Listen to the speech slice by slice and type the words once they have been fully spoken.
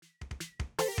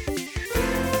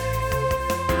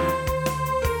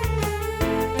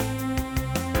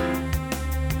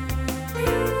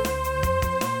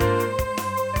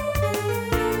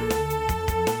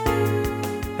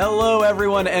Hello,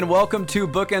 everyone, and welcome to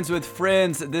Bookends with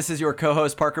Friends. This is your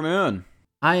co-host, Parker Moon.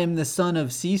 I am the son of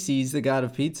Cece's, the god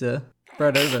of pizza,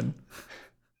 Brett Irvin.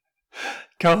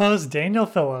 Co-host Daniel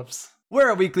Phillips. We're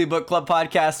a weekly book club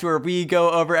podcast where we go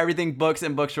over everything books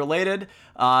and books related.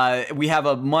 We have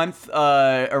a month,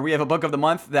 we have a book of the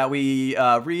month that we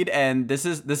read, and this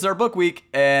is our book week,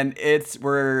 and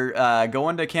we're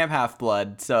going to Camp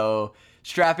Half-Blood. So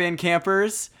strap in,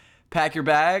 campers, pack your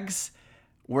bags.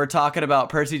 We're talking about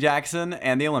Percy Jackson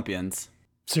and the Olympians.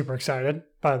 Super excited,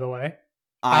 by the way.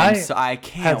 I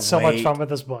can't had so wait. much fun with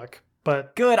this book,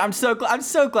 but good. I'm so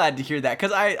glad to hear that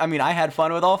because I had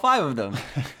fun with all 5 of them.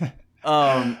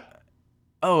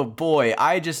 Oh boy,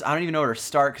 I don't even know where to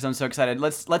start because I'm so excited.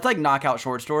 Let's like knock out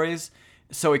short stories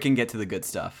so we can get to the good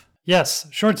stuff. yes,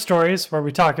 short stories where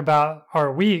we talk about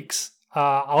our weeks.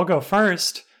 I'll go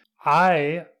first.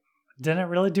 I didn't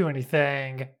really do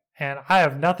anything, and I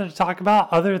have nothing to talk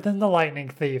about other than the Lightning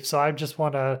Thief. So I just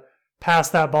want to pass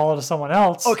that ball to someone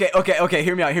else. Okay.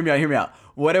 Hear me out.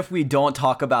 What if we don't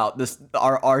talk about this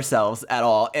ourselves at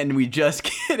all, and we just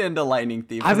get into Lightning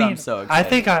Thief? I mean, I'm so excited. I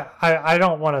think I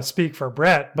don't want to speak for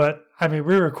Brett, but I mean,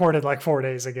 we recorded like 4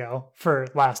 days ago for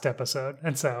last episode,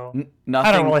 and so nothing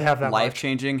I don't really have that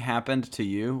life-changing happened to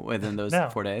you within those No.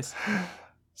 4 days.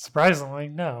 Surprisingly,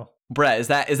 no. Brett, is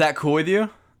that cool with you?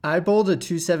 I bowled a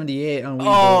 278 on Wii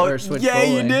Bowl or Switch yeah,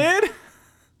 Bowling. you did.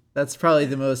 That's probably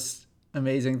the most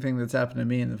amazing thing that's happened to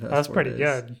me in the past. That's 4 pretty days.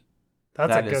 good.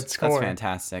 That's a good score. That's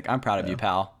fantastic. I'm proud of you,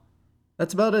 pal.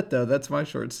 That's about it, though. That's my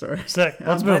short story. Sick.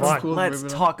 Let's move on. cool. Let's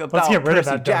moving on. talk about Let's get rid of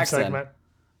Percy that dumb Jackson. segment.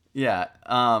 Yeah.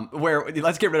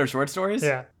 Let's get rid of short stories.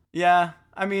 Yeah. Yeah.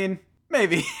 I mean,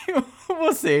 maybe.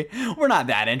 We'll see. We're not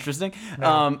that interesting.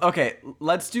 No. Okay.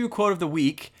 Let's do quote of the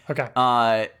week.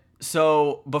 Okay.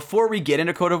 So before we get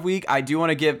into quote of week, I do want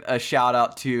to give a shout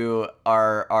out to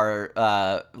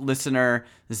our listener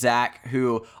Zach,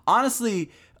 who honestly,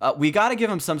 we got to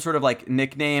give him some sort of like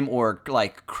nickname or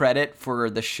like credit for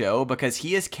the show because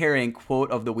he is carrying quote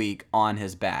of the week on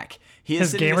his back.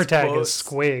 His gamer tag is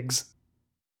Squigs.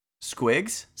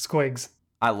 Squigs? Squigs.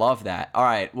 I love that. All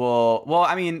right. Well,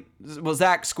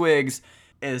 Zach Squigs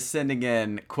is sending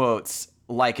in quotes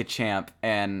like a champ,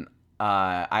 and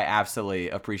I absolutely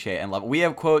appreciate and love it. We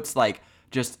have quotes like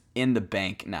just in the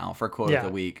bank now for quote of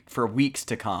the week for weeks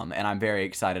to come, and I'm very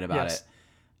excited about it.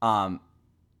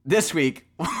 This week,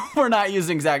 we're not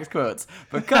using Zach's quotes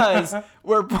because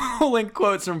we're pulling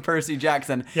quotes from Percy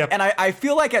Jackson. Yep. And I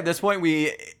feel like at this point,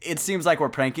 it seems like we're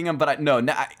pranking him, but I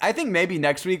think maybe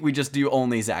next week we just do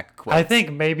only Zach quotes. I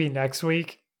think maybe next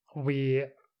week we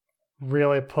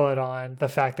really put on the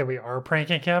fact that we are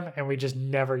pranking him and we just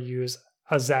never use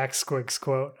a Zach Squigs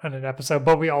quote in an episode,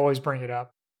 but we always bring it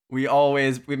up.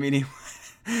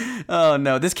 Oh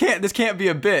no, this can't be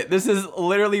a bit. This is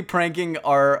literally pranking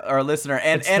our listener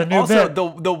and also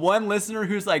the one listener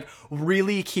who's like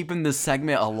really keeping this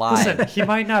segment alive. Listen, he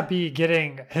might not be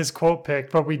getting his quote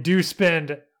picked, but we do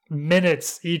spend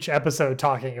minutes each episode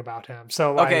talking about him.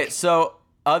 So okay, so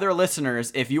other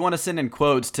listeners, if you want to send in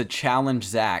quotes to challenge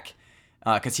Zach,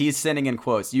 because he's sending in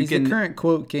quotes, He's the current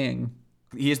quote king.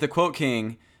 He's the quote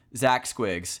king, Zach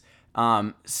Squigs.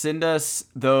 Send us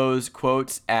those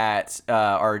quotes at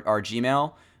our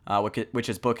Gmail, which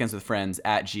is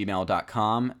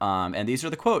bookendswithfriends@gmail.com. And these are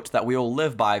the quotes that we will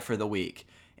live by for the week.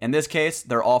 In this case,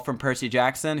 they're all from Percy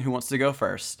Jackson. Who wants to go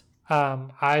first?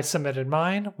 I submitted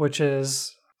mine, which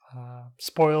is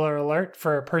spoiler alert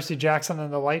for Percy Jackson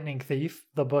and the Lightning Thief,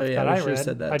 the book that I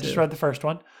read. I just read the first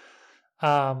one.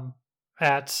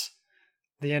 At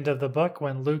the end of the book,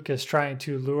 when Luke is trying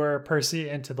to lure Percy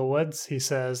into the woods, he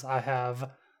says, I have,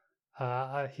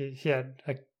 he had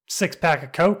a 6-pack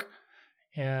of Coke,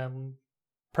 and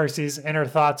Percy's inner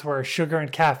thoughts were sugar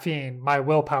and caffeine. My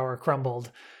willpower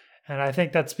crumbled. And I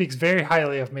think that speaks very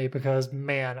highly of me because,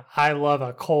 man, I love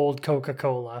a cold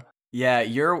Coca-Cola. Yeah,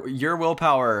 your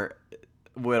willpower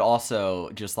would also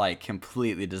just like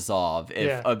completely dissolve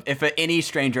if any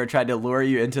stranger tried to lure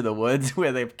you into the woods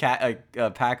with a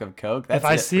pack of Coke. That's if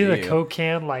I see the Coke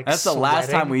can that's sweating, the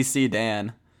last time we see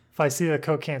Dan. If I see the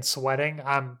Coke can sweating,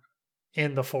 I'm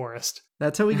in the forest.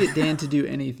 That's how we get Dan to do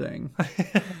anything.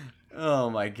 Oh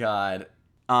my god.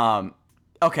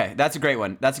 Okay, that's a great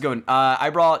one. That's a good one. I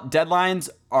brought deadlines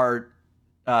are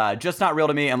just not real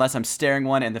to me unless I'm staring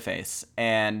one in the face,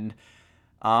 and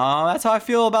that's how I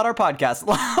feel about our podcast.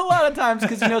 A lot of times,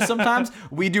 because sometimes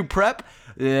we do prep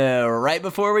right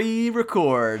before we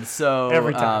record. So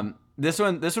every time. This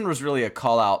one was really a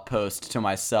call out post to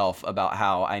myself about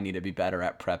how I need to be better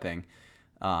at prepping.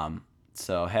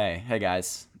 So hey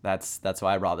guys, that's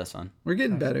why I brought this one. We're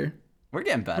getting better. We're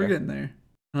getting better. We're getting there.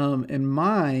 And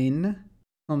mine,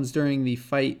 comes during the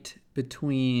fight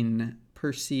between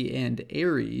Percy and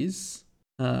Ares.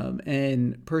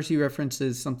 And Percy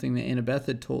references something that Annabeth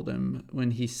had told him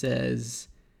when he says,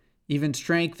 even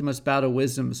strength must bow to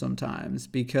wisdom sometimes,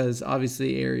 because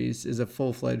obviously Ares is a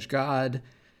full-fledged god.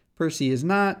 Percy is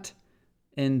not.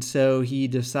 And so he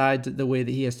decides that the way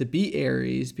that he has to beat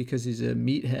Ares, because he's a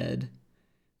meathead,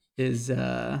 is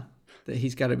that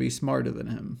he's got to be smarter than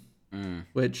him.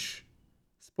 Which,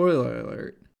 spoiler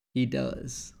alert, he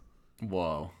does.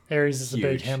 Whoa. Ares is Huge. a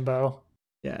big himbo.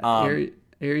 Yeah,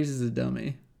 Ares is a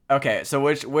dummy. Okay, so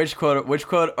which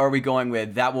quote are we going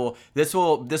with? This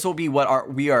will be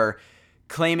what we are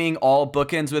claiming all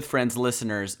Bookends with Friends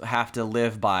listeners have to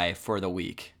live by for the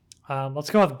week. Let's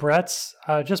go with Brett's.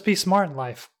 Just be smart in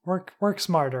life. Work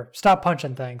smarter. Stop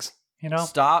punching things. You know.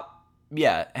 Stop.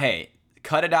 Yeah. Hey,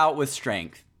 cut it out with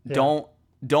strength. Yeah.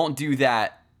 Don't do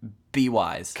that. Be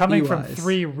wise. Coming Be from wise.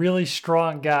 3 really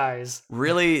strong guys.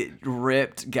 Really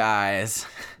ripped guys.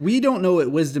 We don't know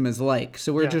what wisdom is like,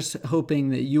 so we're Yeah. just hoping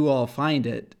that you all find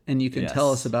it and you can tell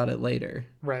Yes. us about it later.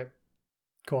 Right.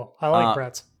 Cool. I like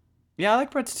Brett's. Yeah, I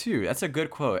like Brett's too. That's a good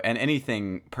quote. And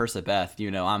anything Percabeth,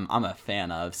 I'm a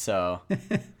fan of. So,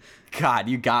 God,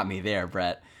 you got me there,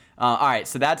 Brett. All right,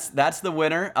 so that's the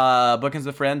winner. Bookends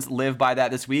with Friends live by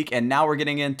that this week, and now we're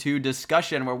getting into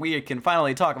discussion where we can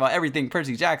finally talk about everything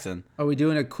Percy Jackson. Are we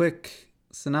doing a quick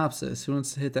synopsis? Who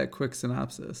wants to hit that quick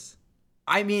synopsis?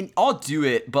 I mean, I'll do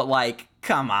it, but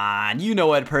come on, you know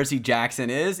what Percy Jackson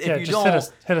is. If you Just don't,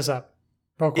 hit us up.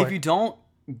 Real quick. if you don't,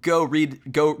 go read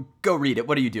it.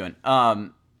 What are you doing?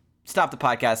 Stop the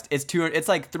podcast. It's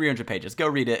like 300 pages. Go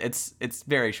read it. It's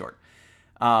very short.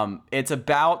 It's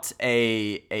about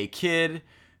a kid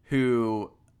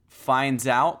who finds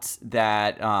out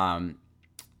that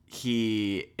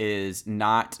he is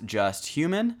not just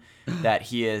human, that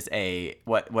he is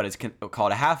what is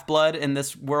called a half-blood in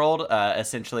this world,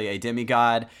 essentially a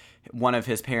demigod. One of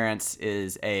his parents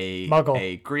is a Muggle.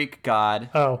 a Greek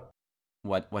god. Oh,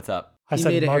 What's up? I He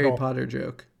said made a Harry Muggle. Potter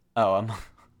joke. Oh,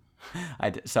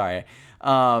 sorry.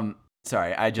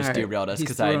 Sorry, I just All right, derailed us he's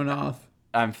because thrown off.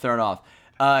 I'm thrown off.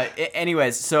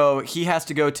 Anyways, so he has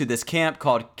to go to this camp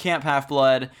called Camp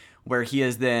Half-Blood, where he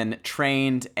is then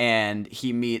trained, and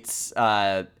he meets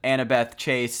Annabeth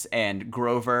Chase and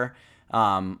Grover.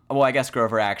 Well, I guess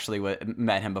Grover actually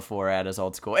met him before at his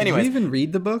old school. Did Anyways, you even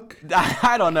read the book?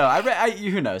 I don't know.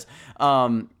 Who knows?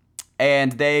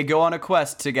 And they go on a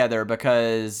quest together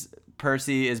because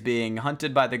Percy is being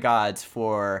hunted by the gods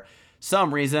for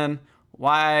some reason.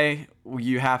 Why,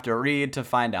 you have to read to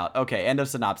find out. Okay, end of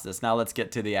synopsis. Now let's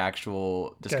get to the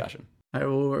actual discussion. All right,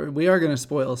 well, we are going to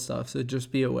spoil stuff, so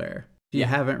just be aware. If you Yeah.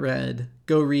 haven't read,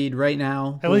 go read right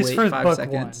now. At We'll least wait for 5 book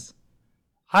seconds.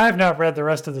 I have not read the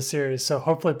rest of the series, so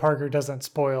hopefully Parker doesn't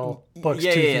spoil books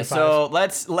 2 through 5. So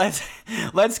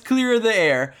let's clear the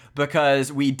air,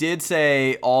 because we did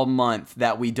say all month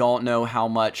that we don't know how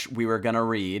much we were gonna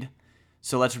read.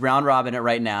 So let's round robin it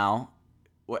right now.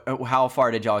 How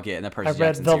far did y'all get in the Percy I read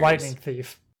Jackson The series? Lightning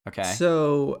Thief. Okay,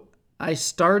 So I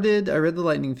read The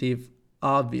Lightning Thief,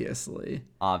 obviously.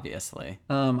 obviously.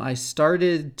 I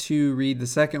started to read the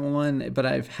second one, but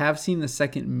I have seen the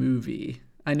second movie.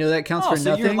 I know that counts Oh, for so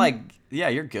nothing.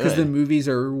 you're because the good. movies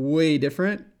are way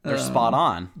different. They're spot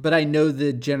on. But I know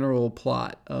the general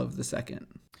plot of the second.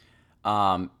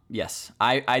 Yes,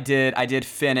 I did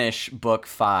finish book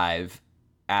 5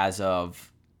 as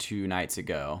of 2 nights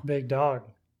ago. Big dog.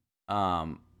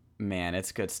 Man,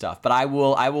 it's good stuff. But I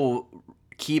will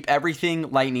keep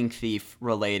everything Lightning Thief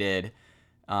related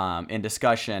in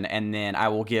discussion, and then I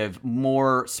will give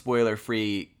more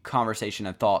spoiler-free conversation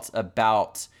and thoughts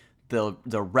about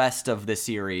the rest of the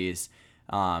series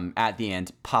at the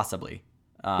end, possibly.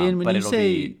 And when but you it'll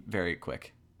say- be very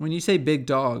quick. When you say big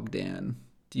dog, Dan,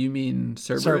 do you mean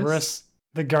Cerberus? Cerberus,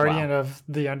 the guardian of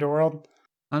the underworld.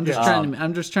 I'm just Yeah.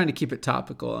 I'm just trying to keep it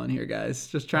topical on here, guys.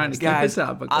 Just trying to Guys, keep it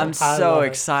topical. I'm I so love it.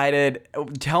 excited.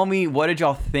 Tell me, what did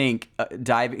y'all think?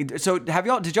 Diving. So,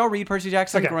 did y'all read Percy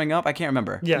Jackson Okay. growing up? I can't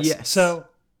remember. Yes. Yes. So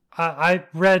I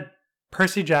read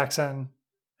Percy Jackson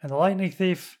and The Lightning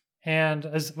Thief, and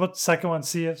what's the second one?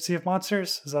 Sea of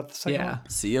Monsters? Is that the second Yeah. one?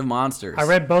 Sea of Monsters. I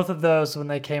read both of those when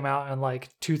they came out in like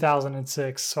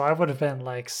 2006. So I would have been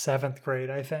like 7th grade,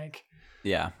 I think.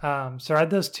 Yeah. So I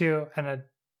read those 2, and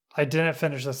I didn't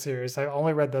finish the series. I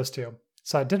only read those 2.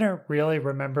 So I didn't really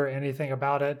remember anything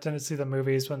about it. Didn't see the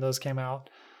movies when those came out.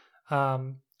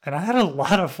 And I had a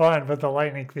lot of fun with The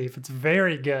Lightning Thief. It's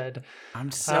very good.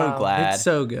 I'm so glad. It's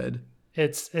so good.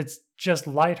 It's just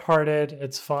lighthearted.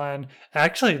 It's fun.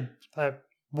 Actually,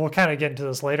 we'll kind of get into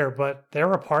this later, but there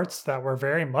were parts that were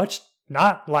very much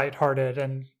not lighthearted,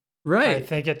 and I Right.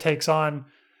 think it takes on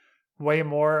way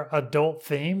more adult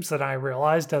themes than I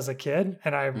realized as a kid,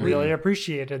 and I really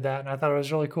appreciated that, and I thought it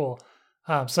was really cool.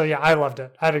 So yeah, I loved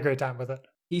it. I had a great time with it.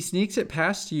 He sneaks it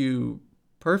past you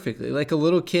perfectly. Like a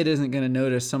little kid isn't going to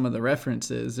notice some of the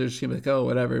references. They're just going to be like, oh,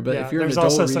 whatever. But Yeah, if you're an there's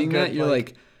adult also some reading that, good, you're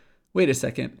like, wait a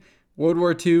second. World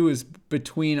War II is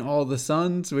between all the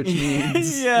suns, which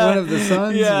means one of the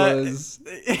suns was...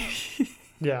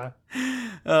 Yeah.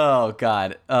 Oh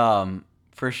God.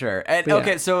 For sure. And But yeah.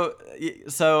 okay, so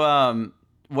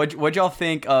what'd y'all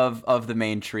think of the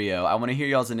main trio? I want to hear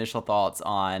y'all's initial thoughts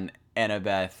on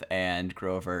Annabeth and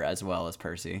Grover as well as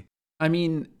Percy. I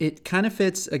mean, it kind of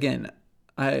fits. Again,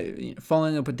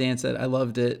 following up what Dan said, I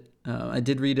loved it. I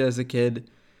did read it as a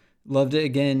kid. Loved it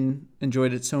again.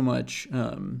 Enjoyed it so much.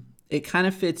 It kind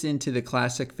of fits into the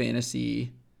classic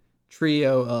fantasy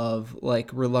trio of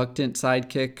like reluctant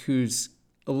sidekick who's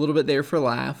a little bit there for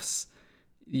laughs.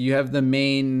 You have the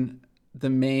main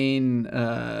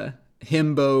himbo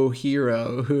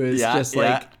hero who is just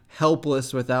like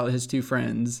helpless without his two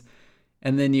friends,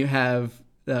 and then you have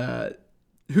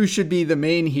who should be the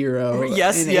main hero.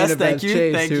 Yes, in yes, Annabeth thank you,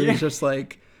 Chase, thank who you. is just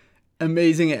like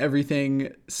amazing at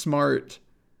everything, smart.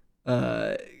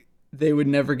 They would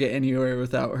never get anywhere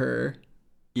without her.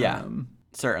 Yeah,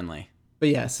 certainly. But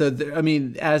yeah, so I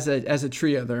mean, as a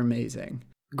trio, they're amazing.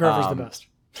 Grover's the best.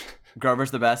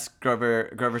 Grover's the best.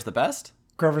 Grover's the best.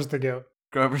 Grover's the goat.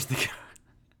 Grover's the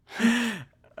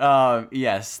goat.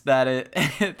 Yes, that is.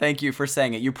 Thank you for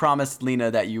saying it. You promised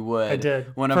Lena that you would. I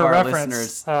did. One of For our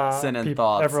reference, listeners sent in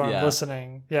thoughts. Everyone yeah.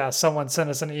 listening, someone sent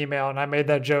us an email, and I made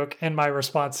that joke in my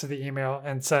response to the email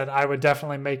and said I would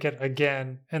definitely make it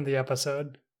again in the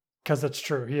episode because it's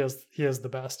true. He is the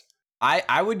best.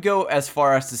 I would go as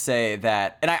far as to say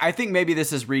that, and I think maybe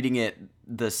this is reading it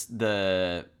this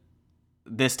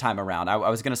time around. I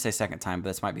was gonna say second time, but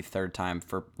this might be third time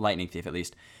for Lightning Thief at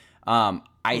least.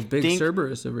 I Big think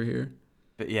Cerberus over here.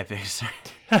 But yeah, Big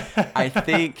Cerberus. I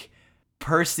think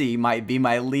Percy might be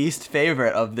my least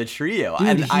favorite of the trio, Dude,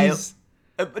 and he's-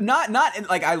 not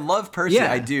like I love Percy,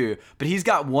 Yeah. I do, but he's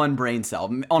got one brain cell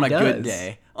on a good does.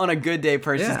 day. On a good day,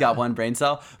 Percy's Yeah. got one brain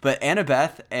cell. But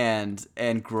Annabeth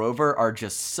and Grover are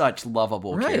just such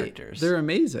lovable characters. They're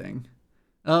amazing.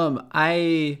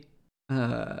 I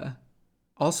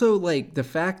also like the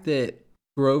fact that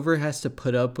Grover has to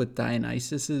put up with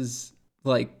Dionysus's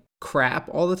like crap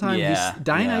all the time. Yeah,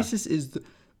 Dionysus is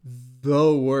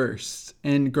the worst,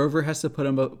 and Grover has to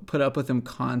put up with him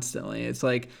constantly. It's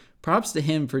like props to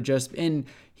him for and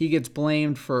he gets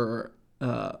blamed for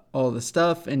all the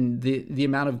stuff and the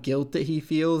amount of guilt that he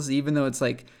feels, even though it's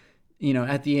like, you know,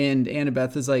 at the end,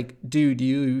 Annabeth is like, dude,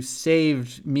 you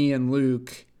saved me and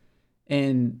Luke,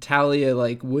 and Talia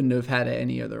like wouldn't have had it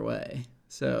any other way.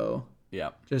 So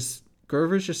yeah. just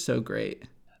Grover's just so great.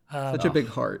 Such a big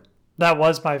heart. That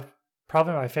was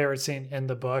probably my favorite scene in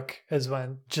the book is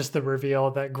when just the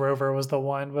reveal that Grover was the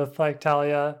one with like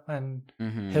Talia and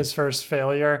his first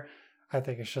failure. I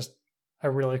think it's just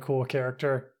a really cool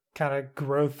character kind of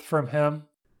growth from him.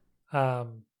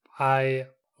 I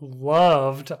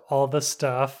loved all the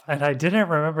stuff, and I didn't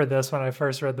remember this when I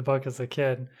first read the book as a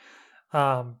kid.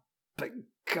 But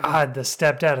God, the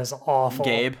stepdad is awful.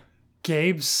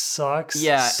 Gabe sucks.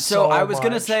 Yeah, so I was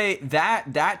gonna much. say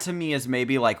that to me is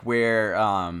maybe like where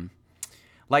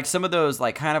like some of those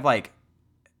like kind of like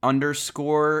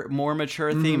underscore more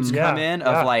mature themes come in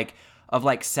of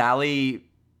like Sally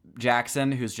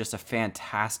Jackson, who's just a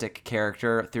fantastic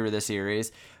character through the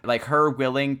series, like her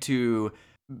willing to,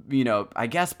 you know, I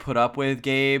guess put up with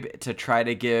Gabe to try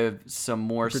to give some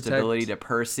more stability to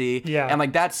Percy. Yeah. And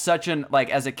like that's such an, like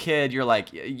as a kid, you're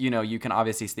like, you know, you can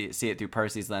obviously see it through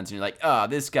Percy's lens and you're like, oh,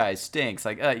 this guy stinks.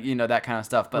 Like, you know, that kind of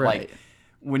stuff. But like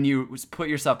when you put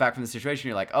yourself back from the situation,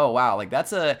 you're like, oh, wow, like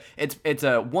that's it's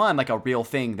a one, like a real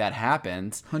thing that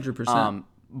happens. 100%.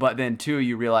 But then two,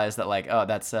 you realize that like, oh,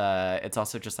 that's it's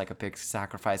also just like a big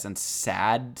sacrifice and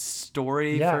sad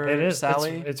story for it is.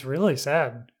 Sally. It's really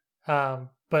sad.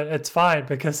 But it's fine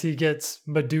because he gets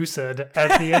Medusa'd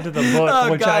at the end of the book,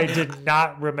 Oh, which God. I did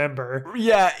not remember.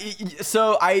 Yeah,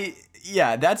 so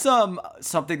that's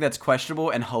something that's questionable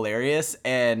and hilarious,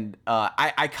 and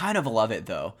I kind of love it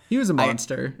though. He was a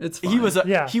monster. It's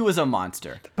fine. He was a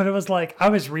monster. But it was like I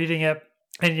was reading it,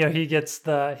 and you know he gets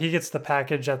the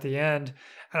package at the end,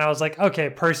 and I was like, okay,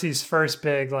 Percy's first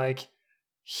big like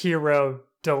hero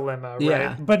dilemma, right?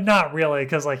 Yeah. But not really,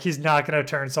 because like he's not going to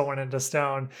turn someone into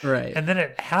stone, Right. And then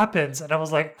it happens, and I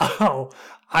was like, oh,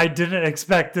 I didn't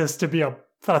expect this to be a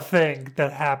thing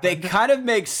that They happened. kind of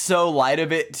make so light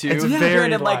of it too. It's very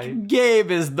Granted, like light.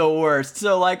 Gabe is the worst,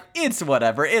 so like it's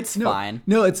whatever, it's fine.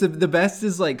 No, it's the best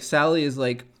is like Sally is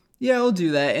like, yeah, I'll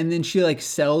do that. And then she like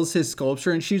sells his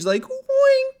sculpture and she's like,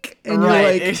 wink. And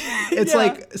Right. you're like, it's Yeah.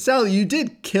 like, Sally, you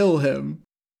did kill him.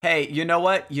 Hey, you know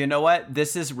what?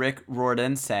 This is Rick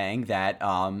Riordan saying that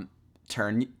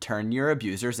turn your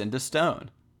abusers into stone.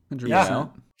 100%. You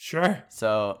know? Sure.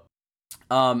 So,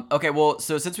 okay, well,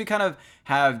 so since we kind of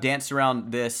have danced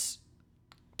around this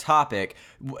topic,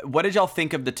 what did y'all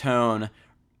think of the tone?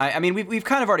 I mean, we've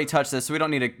kind of already touched this, so we don't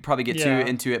need to probably get too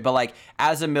into it. But like,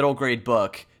 as a middle grade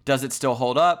book, does it still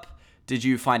hold up? Did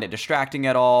you find it distracting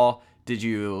at all? Did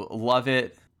you love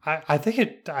it? I think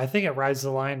it rides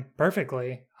the line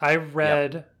perfectly. I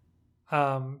read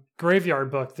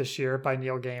Graveyard Book this year by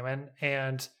Neil Gaiman,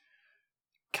 and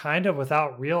kind of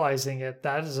without realizing it,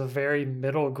 that is a very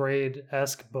middle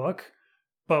grade-esque book.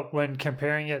 But when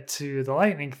comparing it to The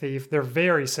Lightning Thief, they're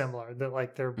very similar. That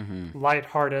like they're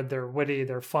lighthearted, they're witty,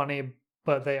 they're funny,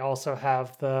 but they also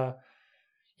have the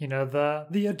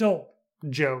adult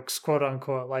jokes, quote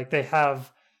unquote. Like they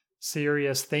have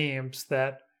serious themes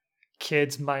that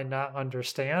kids might not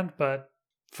understand, but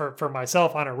for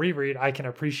myself on a reread, I can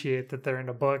appreciate that they're in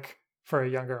a book for a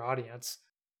younger audience.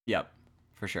 Yep,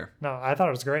 for sure. No, I thought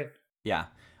it was great. Yeah.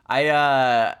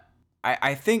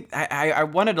 I think I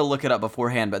wanted to look it up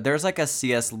beforehand, but there's like a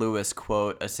C.S. Lewis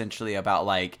quote essentially about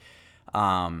like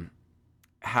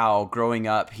how growing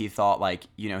up he thought like,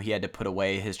 you know, he had to put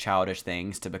away his childish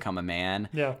things to become a man.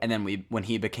 Yeah. And then when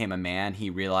he became a man, he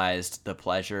realized the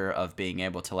pleasure of being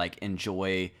able to like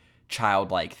enjoy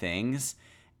childlike things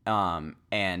and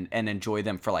enjoy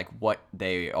them for like what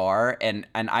they are. And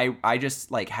I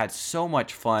just like had so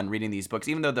much fun reading these books,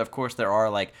 even though of course there are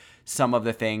like some of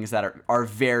the things that are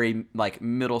very like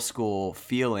middle school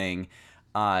feeling.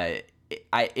 I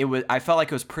felt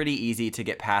like it was pretty easy to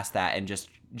get past that and just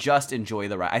enjoy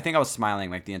the ride. I think I was smiling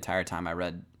like the entire time I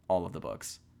read all of the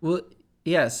books. Well,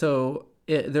 yeah. So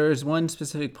there's one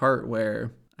specific part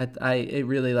where it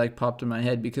really like popped in my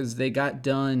head because they got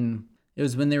done. It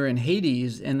was when they were in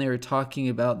Hades and they were talking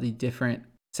about the different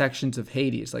sections of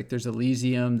Hades. Like there's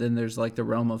Elysium, then there's like the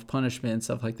realm of punishment and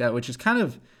stuff like that, which is kind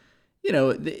of, you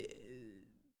know, the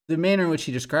manner in which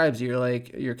he describes you're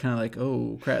kind of like,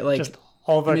 oh crap, like just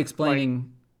all the explaining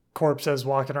like, corpses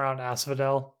walking around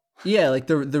Asphodel. Yeah, like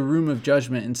the room of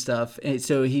judgment and stuff. And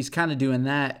so he's kind of doing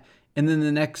that, and then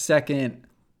the next second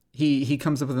he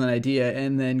comes up with an idea,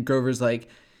 and then Grover's like,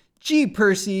 "Gee,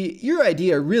 Percy, your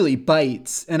idea really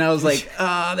bites." And I was like,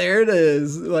 there it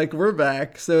is. Like we're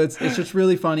back. So it's just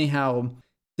really funny how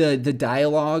the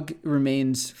dialogue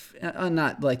remains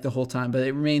not like the whole time, but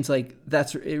it remains like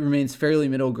it remains fairly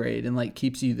middle grade and like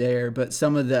keeps you there. But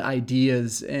some of the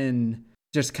ideas and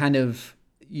just kind of,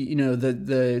 you know,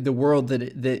 the world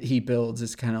that he builds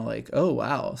is kind of like, oh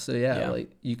wow. So yeah, like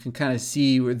you can kind of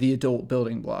see where the adult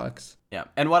building blocks. Yeah,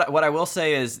 and what I will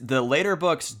say is the later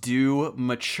books do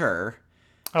mature.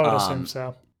 I would assume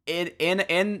so.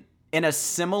 In a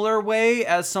similar way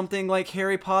as something like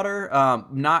Harry Potter,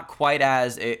 not quite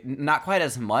as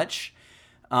much.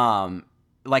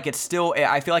 Like it's still,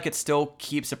 I feel like it still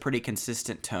keeps a pretty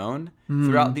consistent tone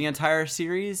throughout the entire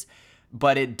series,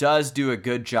 but it does do a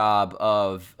good job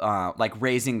of like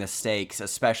raising the stakes,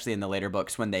 especially in the later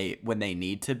books when they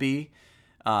need to be.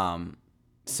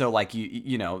 So like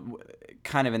you know,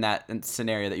 kind of in that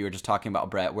scenario that you were just talking about,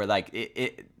 Brett, where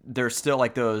like there's still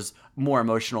like those more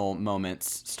emotional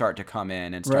moments start to come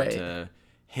in and start to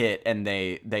hit, and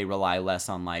they rely less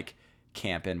on like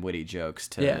camp and witty jokes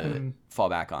to fall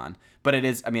back on. But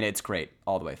it's great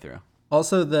all the way through.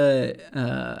 Also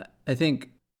I think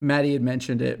Maddie had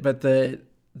mentioned it, but the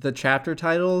chapter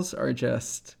titles are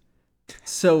just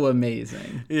so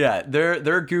amazing. Yeah,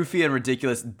 they're goofy and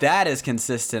ridiculous. That is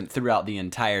consistent throughout the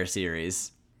entire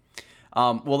series.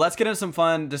 Well, let's get into some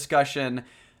fun discussion.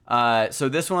 So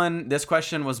this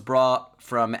question was brought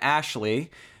from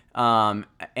Ashley,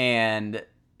 and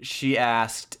she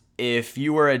asked, if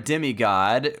you were a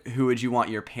demigod, who would you want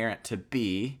your parent to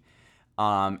be?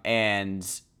 And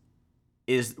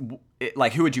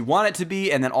who would you want it to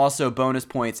be? And then also bonus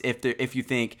points if you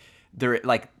think they're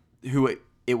like who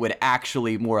it would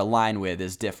actually more align with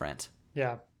is different.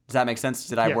 Yeah. Does that make sense?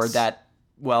 Did I word that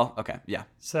well? Okay. Yeah.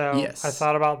 So yes. I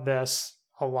thought about this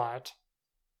a lot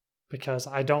because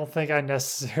I don't think I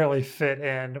necessarily fit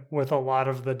in with a lot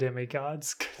of the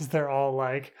demigods because they're all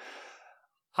like,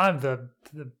 I'm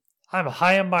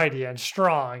high and mighty and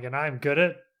strong and I'm good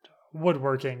at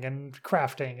woodworking and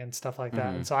crafting and stuff like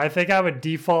that. And so I think I would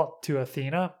default to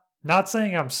Athena. Not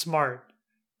saying I'm smart,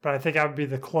 but I think I would be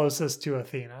the closest to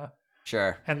Athena.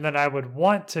 Sure. And then I would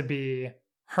want to be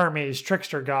Hermes,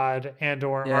 trickster god, and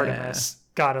or Artemis,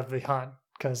 god of the hunt,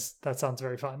 because that sounds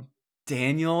very fun.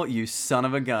 Daniel, you son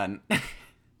of a gun.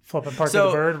 Flipping Parker So-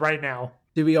 the Bird right now.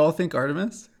 Do we all think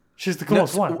Artemis? She's the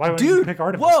coolest one. Why wouldn't dude, you pick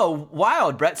Artemis? Whoa,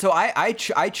 wild, Brett. So I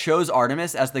chose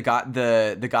Artemis as the god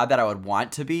that I would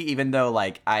want to be, even though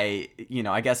like I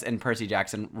guess in Percy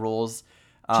Jackson rules,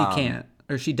 She can't,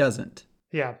 or she doesn't.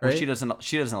 Yeah. Right? she doesn't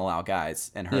allow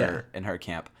guys in her Yeah. in her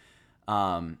camp.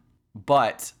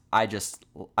 But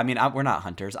we're not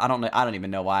hunters. I don't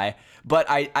even know why. But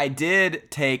I did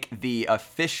take the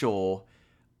official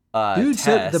Dude,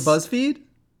 so test. the BuzzFeed?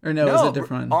 Or no, is it a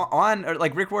different one? on or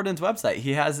like Rick Warden's website.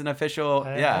 He has an official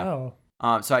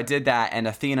Oh. So I did that, and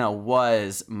Athena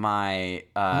was my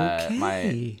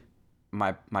Okay.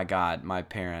 my god, my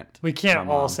parent. We can't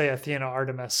my all mom. say Athena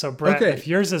Artemis. So Brett, Okay. if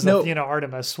yours is No. Athena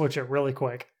Artemis, switch it really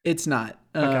quick. It's not.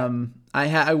 Okay.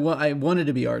 I wanted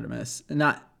to be Artemis,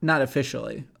 not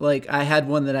officially. Like I had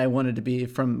one that I wanted to be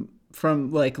from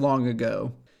like long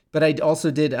ago. But I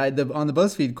also did on the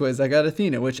BuzzFeed quiz, I got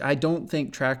Athena, which I don't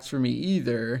think tracks for me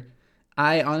either.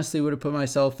 I honestly would have put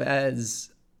myself as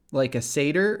like a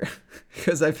satyr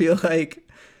because I feel like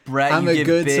Brett, I'm you a get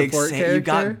good big support You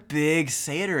got character. big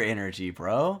satyr energy,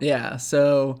 bro. yeah.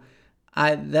 So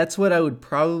that's what I would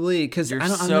probably because You're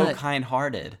I'm so not,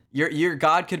 kind-hearted. Your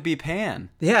god could be Pan.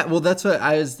 Yeah, well, that's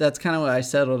kind of what I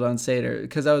settled on satyr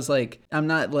because I was like, I'm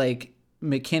not like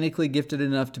mechanically gifted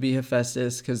enough to be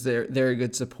Hephaestus because they're a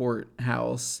good support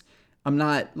house. I'm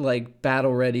not like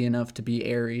battle ready enough to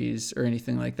be Ares or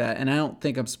anything like that, and I don't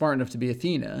think I'm smart enough to be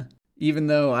Athena, even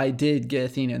though I did get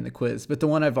Athena in the quiz. But the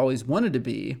one I've always wanted to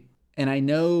be, and I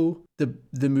know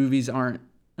the movies aren't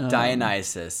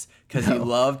Dionysus, because you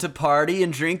love to party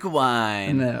and drink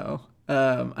wine. No.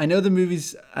 I know the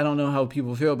movies, I don't know how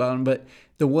people feel about them, but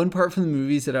the one part from the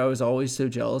movies that I was always so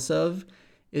jealous of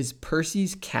is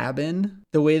Percy's cabin.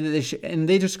 The way that they and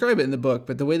they describe it in the book,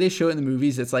 but the way they show it in the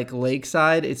movies, it's like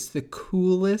lakeside. It's the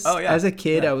coolest. Oh, yeah. As a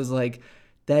kid, Yeah. I was like,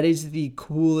 that is the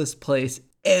coolest place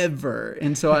ever.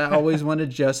 And so I always wanted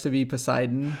just to be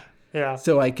Poseidon Yeah.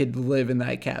 so I could live in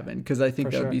that cabin because I think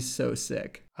For that would sure. be so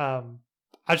sick. I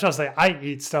just want to say, I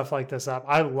eat stuff like this up.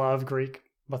 I love Greek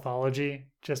mythology.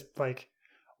 Just like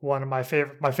my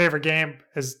favorite game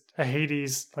is a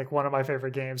Hades, like one of my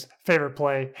favorite games. Favorite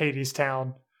play, Hades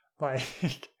Town.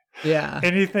 Like Yeah.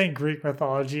 anything Greek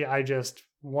mythology, I just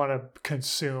want to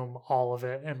consume all of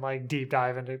it and like deep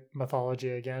dive into mythology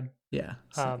again. Yeah.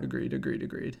 So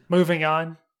agreed. Moving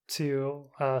on to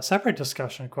a separate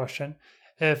discussion question.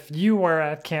 If you were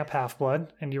at Camp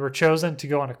Half-Blood and you were chosen to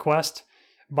go on a quest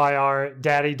by our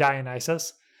daddy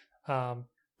Dionysus,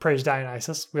 praise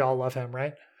Dionysus, we all love him,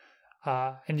 right?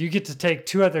 And you get to take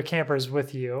two other campers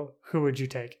with you, who would you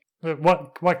take?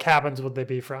 What cabins would they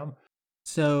be from?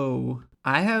 So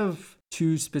I have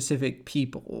two specific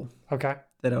people Okay.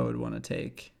 that I would want to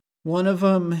take. One of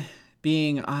them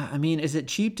being, is it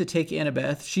cheap to take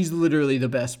Annabeth? She's literally the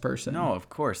best person. No, of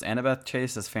course. Annabeth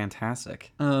Chase is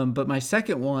fantastic. But my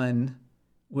second one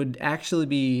would actually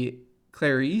be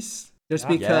Clarice, just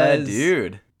Yeah. Yeah, because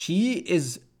dude. she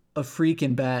is a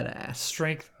freaking badass.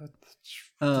 Strength,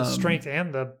 the strength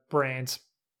and the brains.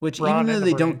 Which brawn even though and the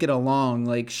they brain. don't get along,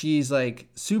 like she's like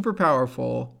super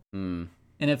powerful. Mm.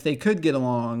 And if they could get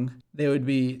along, they would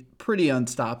be pretty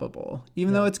unstoppable.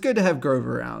 Even though it's good to have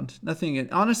Grover around.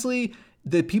 Honestly,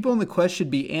 the people in the quest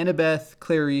should be Annabeth,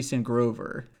 Clarice, and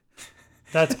Grover.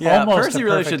 That's Yeah, almost Percy a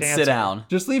really perfect should answer. sit down.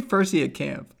 Just leave Percy at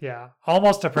camp. Yeah,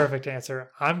 almost a perfect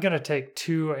answer. I'm gonna take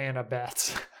two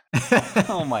Annabeths.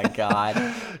 Oh my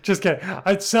god. Just kidding.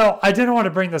 So I didn't want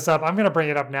to bring this up. I'm going to bring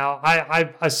it up now. I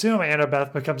assume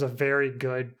Annabeth becomes a very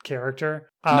good character.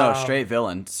 No, straight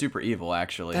villain. Super evil,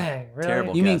 actually. Dang, really?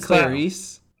 Terrible You mean guess.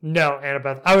 Clarice? No,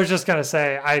 Annabeth. I was just going to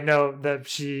say, I know that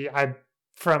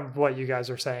from what you guys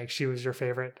are saying, she was your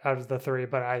favorite out of the three,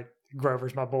 but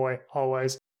Grover's my boy,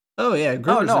 always. Oh yeah, Oh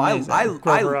Grover's no, amazing. I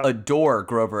Grover up. adore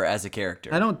Grover as a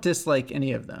character. I don't dislike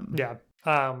any of them. Yeah.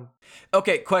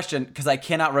 Okay, question, because I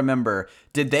cannot remember.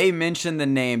 Did they mention the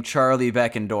name Charlie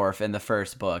Beckendorf in the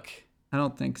first book? I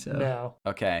don't think so. No.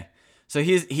 Okay, so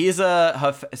he's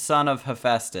a son of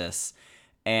Hephaestus,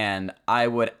 and I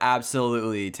would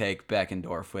absolutely take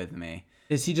Beckendorf with me.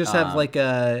 Does he just have like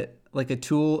a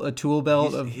tool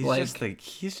belt of He's like?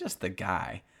 he's just the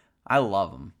guy. I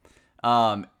love him.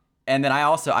 And then I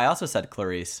also said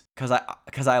Clarice because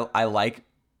I like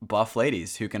buff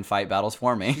ladies who can fight battles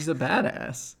for me. She's a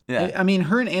badass. Yeah. I mean,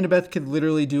 her and Annabeth could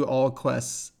literally do all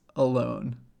quests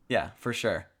alone. Yeah, for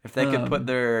sure. If they could put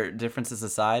their differences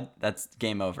aside, that's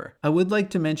game over. I would like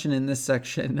to mention in this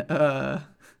section,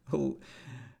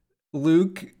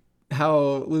 Luke, how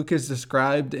Luke is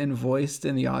described and voiced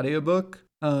in the audiobook.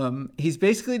 He's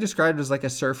basically described as like a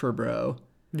surfer bro.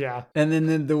 Yeah. And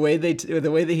then the way that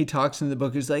he talks in the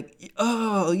book is like,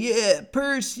 oh yeah,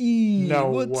 Percy, No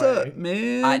what's way. up,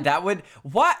 man? That would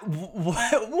why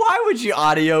would you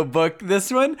audiobook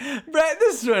this one? Brett,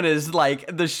 this one is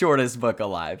like the shortest book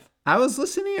alive. I was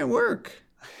listening at work.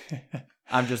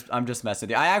 I'm just messing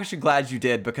with you. I actually glad you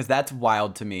did because that's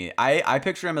wild to me. I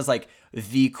picture him as like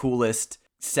the coolest,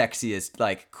 sexiest,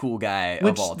 like cool guy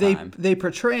Which of all they time. they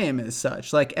portray him as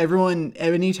such. Like everyone,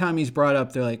 anytime he's brought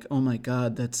up, they're like, "Oh my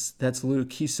God, that's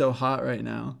Luke. He's so hot right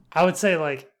now." I would say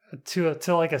like to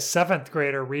like a 7th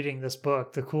grader reading this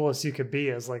book, the coolest you could be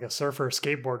is like a surfer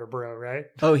skateboarder bro, right?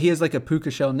 Oh, he has like a puka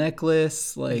shell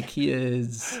necklace. Like he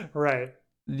is Right.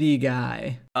 the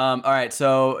guy. All right,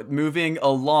 so moving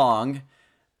along,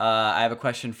 I have a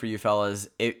question for you fellas.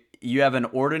 You have an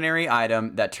ordinary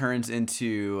item that turns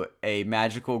into a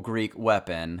magical Greek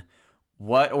weapon.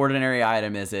 What ordinary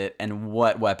item is it, and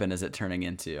what weapon is it turning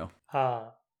into?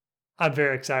 I'm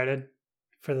very excited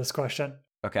for this question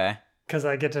Okay. because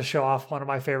I get to show off one of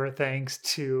my favorite things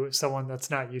to someone that's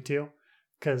not you two,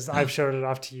 because I've showed it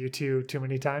off to you two too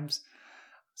many times.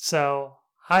 So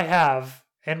I have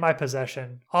in my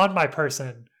possession, on my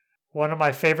person, one of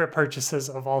my favorite purchases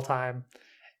of all time.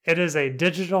 It is a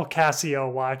digital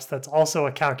Casio watch that's also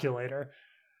a calculator,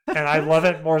 and I love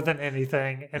it more than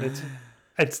anything. And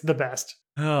it's the best.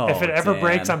 Oh, If it ever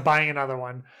breaks, Dan. I'm buying another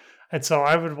one. And so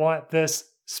I would want this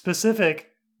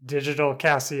specific digital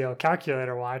Casio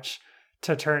calculator watch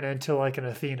to turn into like an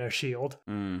Athena shield,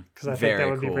 because I think that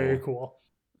would be very cool.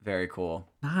 Very cool.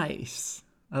 Nice.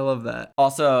 I love that.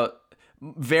 Also,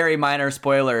 very minor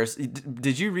spoilers.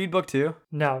 Did you read book 2?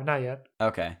 No, not yet.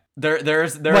 Okay. There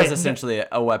is Wait, essentially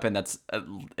a weapon that's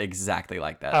exactly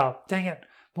like that. Oh, dang it.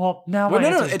 Well, now Well, my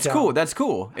no, answer's it's dumb. cool. That's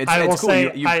cool. It's I will cool.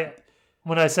 say,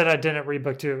 when I said I didn't read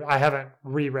book 2, I haven't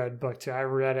reread book 2. I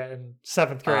read it in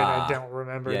 7th grade. I don't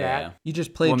remember that. Yeah. You just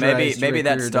Well, plagiarized. maybe Rick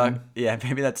that Riordan. stuck. Yeah,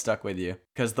 maybe that stuck with you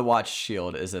because the watch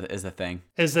shield is a thing.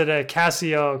 Is it a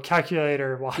Casio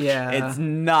calculator watch? Yeah. It's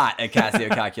not a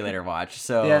Casio calculator watch.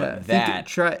 So yeah.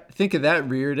 Think of that,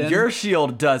 Reardon. your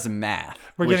shield does math.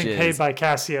 We're which getting paid is by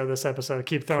Casio this episode.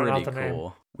 Keep throwing out pretty the name.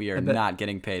 cool. We are bet. not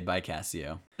getting paid by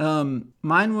Casio.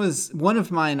 One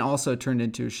of mine also turned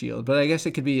into a shield, but I guess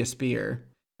it could be a spear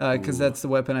because that's the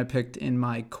weapon I picked in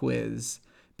my quiz.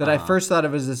 But I first thought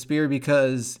of it as a spear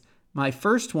because my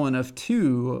first one of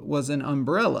 2 was an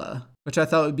umbrella, which I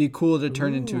thought would be cool to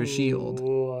turn into a shield.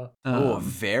 Ooh. Oh,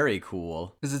 very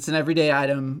cool. Because it's an everyday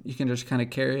item. You can just kind of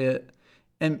carry it.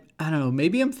 And I don't know,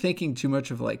 maybe I'm thinking too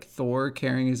much of like Thor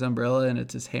carrying his umbrella and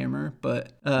it's his hammer,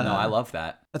 but No, I love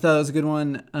that. I thought it was a good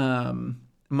one.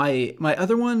 My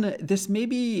other one, this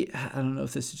maybe, I don't know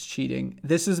if this is cheating.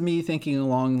 This is me thinking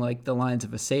along like the lines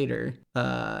of a satyr.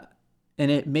 And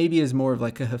it maybe is more of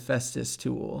like a Hephaestus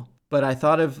tool. But I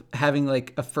thought of having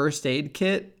like a first aid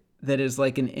kit that is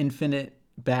like an infinite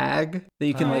bag that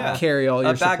you can carry all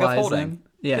your bag of supplies holding. in.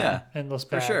 Yeah. Endless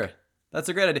For bag. sure. That's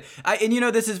a great idea.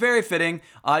 And this is very fitting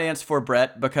audience for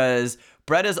Brett because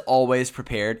Brett is always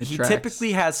prepared. He tracks.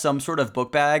 typically has some sort of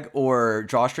book bag or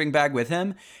drawstring bag with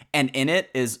him, and in it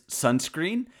is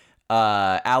sunscreen,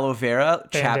 aloe vera,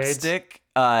 Band-Aids.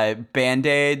 chapstick,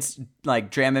 Band-Aids, like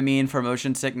Dramamine for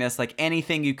motion sickness, like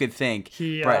anything you could think.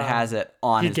 Brett has it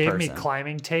on He his gave person. me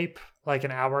climbing tape like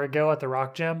an hour ago at the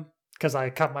rock gym because I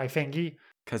cut my fingy.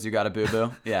 Because you got a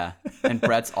boo-boo? Yeah. And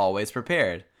Brett's always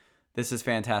prepared. This is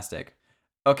fantastic.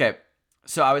 Okay,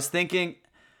 so I was thinking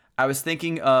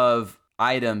of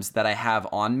items that I have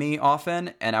on me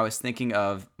often, and I was thinking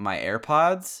of my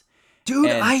AirPods. Dude,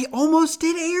 And I almost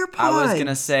did AirPods. I was going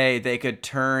to say they could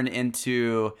turn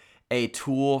into a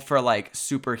tool for like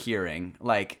super hearing,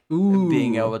 like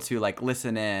being able to like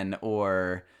listen in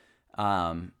or,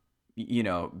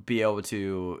 be able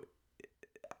to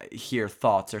hear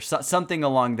thoughts or something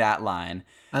along that line.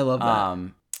 I love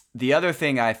that. The other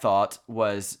thing I thought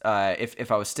was if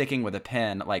I was sticking with a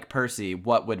pen like Percy,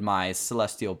 what would my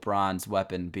celestial bronze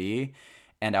weapon be?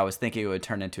 And I was thinking it would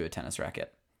turn into a tennis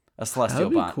racket. A celestial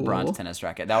That'd be cool. bronze tennis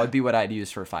racket. That would be what I'd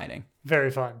use for fighting.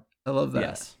 Very fun. I love that.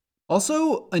 Yes.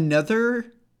 Also,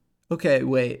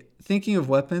 thinking of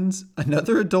weapons,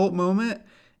 another adult moment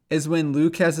is when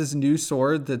Luke has his new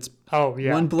sword that's Oh,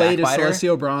 yeah. one blade is Backbiter?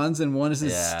 celestial bronze and one is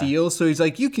Yeah. steel. So he's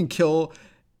like, you can kill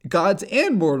gods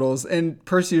and mortals. And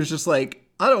Percy was just like,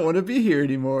 I don't want to be here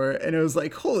anymore. And it was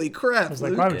like, holy crap. I was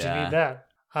like, Luke. why would you Yeah. need that?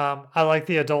 I like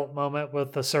the adult moment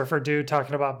with the surfer dude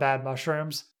talking about bad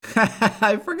mushrooms.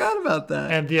 I forgot about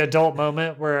that. And the adult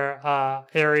moment where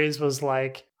Ares was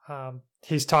like,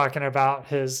 he's talking about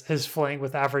his fling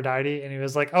with Aphrodite, and he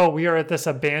was like, "Oh, we are at this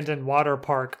abandoned water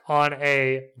park on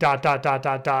a ...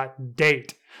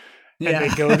 date." and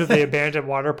they go to the abandoned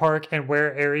water park, and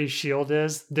where Ares' shield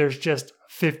is, there's just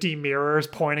 50 mirrors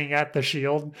pointing at the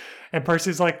shield. And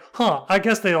Percy's like, I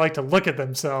guess they like to look at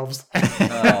themselves.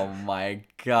 Oh my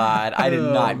God. I did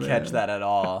not catch man. that at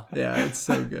all. Yeah, it's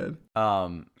so good.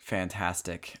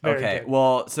 Fantastic. Very Okay. good.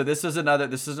 Well, so this is another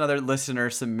listener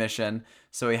submission.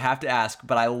 So we have to ask,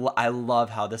 but I love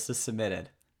how this is submitted,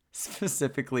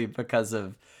 specifically because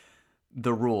of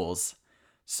the rules.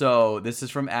 So this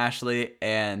is from Ashley,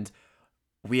 and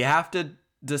we have to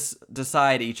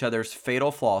decide each other's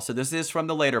fatal flaw. So this is from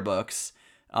the later books.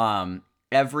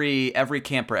 Every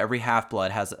camper, every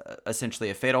half-blood has essentially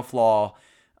a fatal flaw,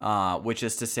 which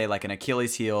is to say like an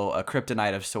Achilles heel, a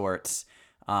kryptonite of sorts.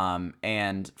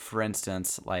 And for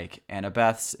instance, like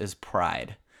Annabeth's is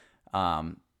pride.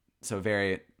 So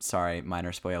very sorry,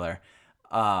 minor spoiler.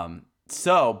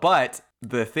 But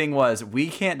the thing was, we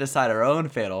can't decide our own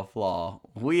fatal flaw.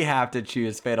 We have to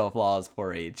choose fatal flaws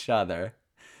for each other.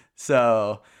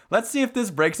 So let's see if this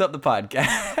breaks up the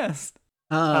podcast.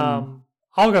 I'll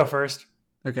go first.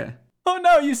 Okay. Oh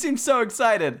no, you seem so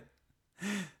excited.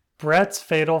 Brett's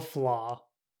fatal flaw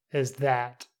is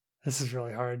that this is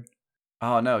really hard.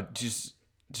 Oh no, just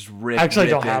rip. I actually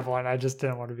rip don't it. have one. I just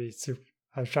didn't want to be super.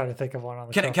 I was trying to think of one on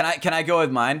the show. Can I go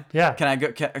with mine? Yeah. Can I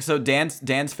go? So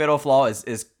Dan's fatal flaw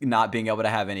is not being able to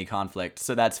have any conflict.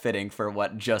 So that's fitting for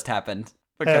what just happened.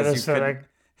 Yeah, Because that's you fitting. could,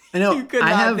 I know. you could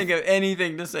I not have think of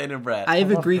anything to say to Brett. I have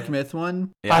a love Greek that. myth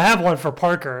one. Yeah. I have one for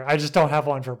Parker. I just don't have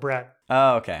one for Brett.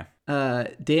 Oh, okay.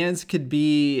 Dan's could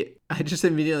be. I just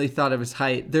immediately thought of his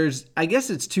height. I guess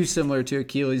it's too similar to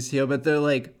Achilles' heel, but they're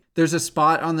like, there's a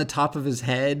spot on the top of his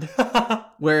head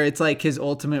where it's like his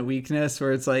ultimate weakness,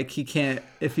 where it's like he can't,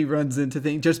 if he runs into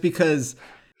things, just because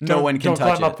No one can don't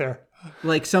touch climb it. up there.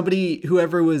 like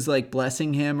whoever was like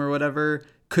blessing him or whatever,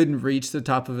 couldn't reach the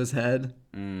top of his head.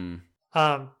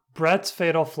 Brett's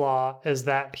fatal flaw is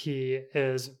that he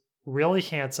is really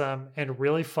handsome and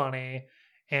really funny,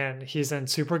 and he's in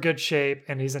super good shape,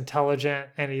 and he's intelligent,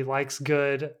 and he likes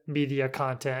good media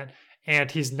content,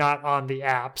 and he's not on the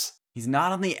apps. He's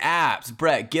not on the apps.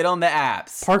 Brett, get on the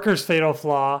apps. Parker's fatal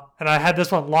flaw, and I had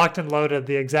this one locked and loaded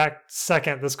the exact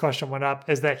second this question went up,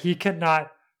 is that he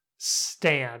cannot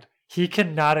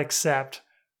accept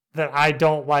that I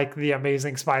don't like the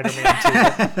Amazing Spider-Man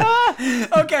 2.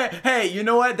 Okay, hey, you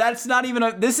know what? That's not even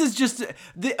a. This is just.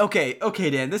 Okay,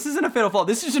 Dan. This isn't a fatal flaw.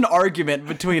 This is just an argument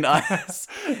between us.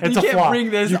 It's you a can't flaw.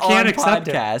 bring this You can't on accept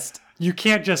it. podcast. You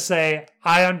can't just say,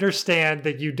 I understand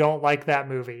that you don't like that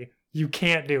movie. You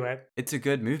can't do it. It's a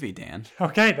good movie, Dan.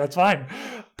 Okay, that's fine.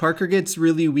 Parker gets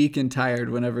really weak and tired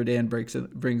whenever Dan brings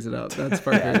it up. That's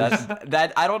Parker.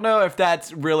 That I don't know if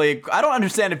that's really. I don't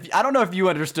understand I don't know if you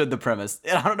understood the premise.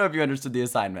 I don't know if you understood the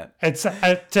assignment. It's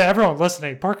to everyone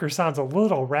listening, Parker sounds a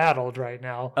little rattled right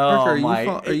now. Parker, Oh my.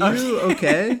 are you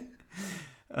okay?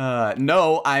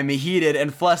 No, I'm heated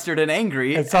and flustered and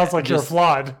angry. It sounds like you're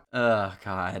flawed. Oh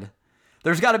God.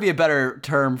 There's got to be a better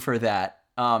term for that.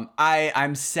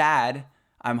 I'm sad.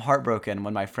 I'm heartbroken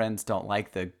when my friends don't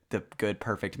like the good,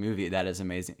 perfect movie that is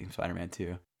Amazing Spider-Man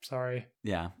 2. Sorry.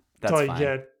 Yeah, That's that's all you fine.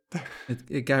 get.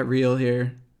 It got real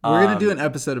here. We're gonna do an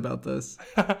episode about this.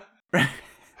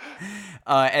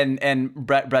 And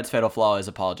Brett's fatal flaw is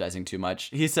apologizing too much.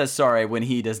 He says sorry when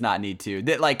he does not need to.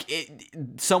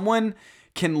 Someone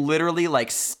can literally like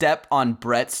step on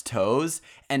Brett's toes,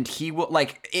 and he will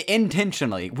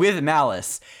intentionally with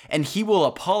malice, and he will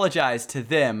apologize to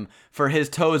them for his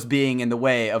toes being in the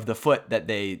way of the foot that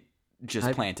they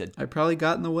just planted. I probably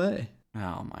got in the way.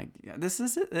 Oh my God, this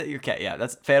is it. Okay, yeah,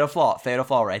 that's fatal flaw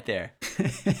right there.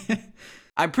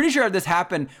 I'm pretty sure this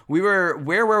happened. Where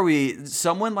were we?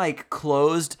 Someone like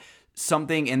closed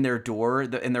something in their door,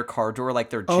 in their car door, like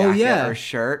their jacket or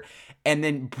shirt. And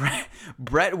then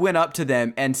Brett went up to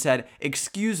them and said,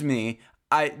 "Excuse me,"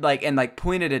 and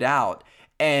pointed it out.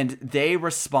 And they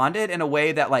responded in a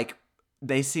way that like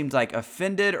they seemed like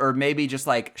offended or maybe just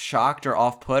like shocked or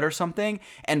off-put or something.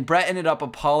 And Brett ended up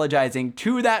apologizing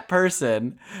to that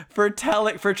person for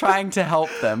trying to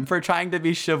help them, for trying to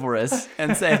be chivalrous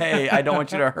and say, "Hey, I don't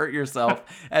want you to hurt yourself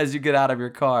as you get out of your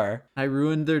car." I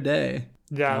ruined their day.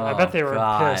 Yeah, I Oh, bet they were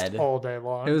God. pissed all day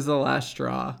long. It was the last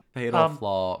straw. Fatal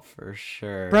flaw for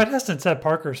sure. Brett Heston said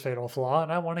Parker's fatal flaw,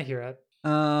 and I want to hear it.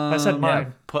 I said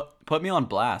mine. Put me on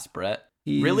blast, Brett.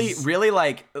 He's Really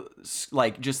like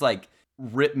just like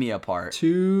rip me apart.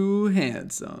 too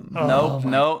handsome. Oh my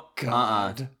No.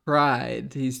 God.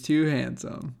 Pride. He's too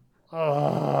handsome.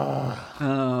 Ugh.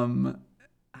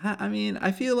 I mean,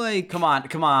 I feel like Come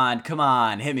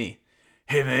on. Hit me.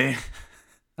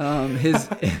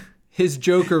 his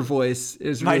Joker voice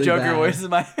is My really Joker bad. voice is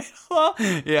my.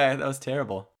 Yeah, that was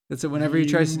terrible. That's it. Whenever he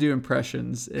tries to do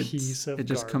impressions, piece of it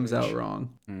just comes out garbage.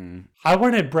 wrong. I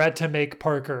wanted Brett to make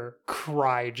Parker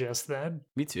cry just then.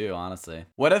 Me too, honestly.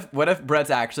 What if Brett's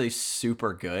actually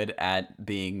super good at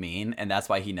being mean, and that's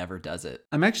why he never does it?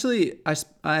 I'm actually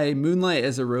I moonlight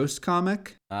as a roast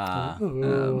comic,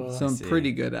 Ooh. so I'm see.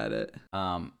 pretty good at it.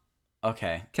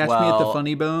 Okay. Catch me at the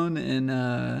Funny Bone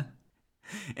and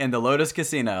in the Lotus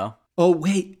Casino. oh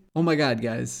wait, oh my God,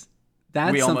 guys,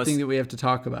 that's We something almost- that we have to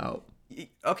talk about.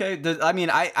 Okay, I mean,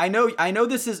 I know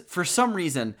this is, for some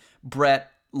reason, Brett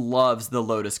loves the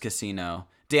Lotus Casino.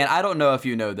 Dan, I don't know if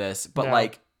you know this, but No,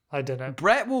 like, I didn't.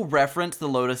 Brett will reference the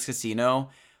Lotus Casino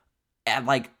at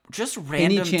like just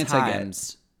random chance I get.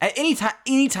 times. At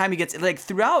any time he gets, like,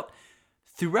 throughout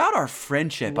our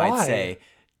friendship, Why? I'd say.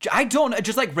 I don't,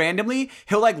 just like randomly,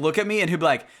 he'll like look at me and he'll be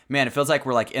like, man, it feels like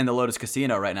we're like in the Lotus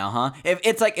Casino right now, huh?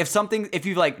 If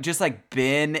you've like just like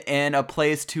been in a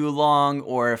place too long,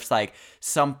 or if like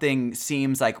something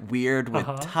seems like weird with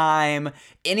time,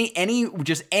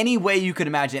 any way you could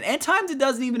imagine. And times it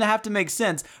doesn't even have to make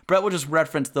sense. Brett will just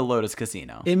reference the Lotus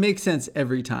Casino. It makes sense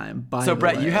every time. So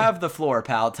Brett, you have the floor,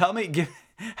 pal. Tell me,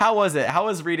 how was it? How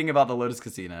was reading about the Lotus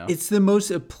Casino? It's the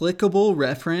most applicable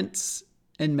reference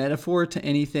and metaphor to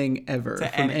anything ever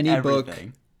from any book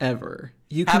everything. ever.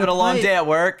 You can Having a long apply day it- at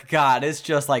work? God, it's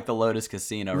just like the Lotus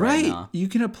Casino right now. You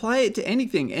can apply it to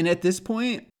anything. And at this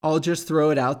point, I'll just throw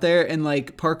it out there. And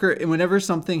like Parker, and whenever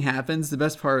something happens, the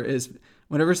best part is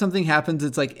whenever something happens,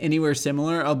 it's like anywhere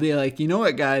similar, I'll be like, you know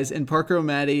what, guys? And Parker and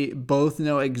Maddie both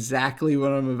know exactly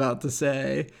what I'm about to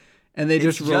say. And they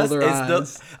just roll their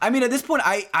eyes. I mean, at this point,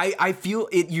 I feel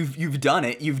it. You've done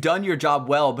it. You've done your job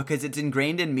well, because it's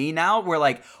ingrained in me now. Where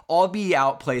like I'll be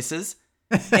out places,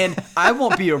 and I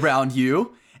won't be around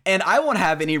you, and I won't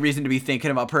have any reason to be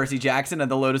thinking about Percy Jackson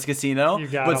and the Lotus Casino. You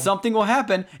got But him. something will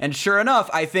happen, and sure enough,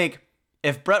 I think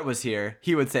if Brett was here,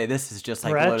 he would say this is just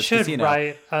like the Brett Lotus should Casino.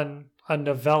 write a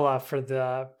novella for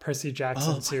the Percy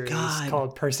Jackson Oh my series God.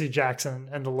 called Percy Jackson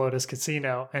and the Lotus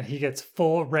Casino, and he gets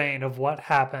full reign of what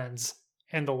happens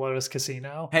in the Lotus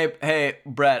Casino. Hey,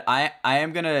 Brett, I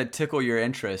am gonna tickle your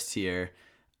interest here.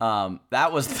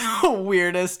 That was the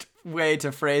weirdest way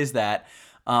to phrase that.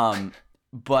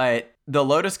 But the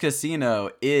Lotus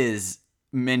Casino is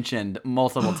mentioned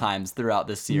multiple times throughout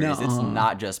this series. It's Nuh-uh.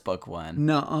 not just book one.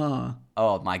 Nuh-uh.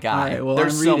 Oh my God. All right, well,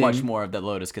 There's I'm so much reading more of the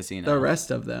Lotus Casino. The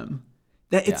rest of them.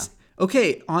 That it's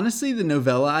okay. Honestly, the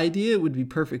novella idea would be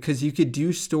perfect because you could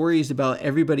do stories about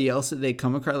everybody else that they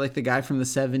come across, like the guy from the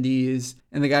 70s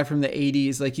and the guy from the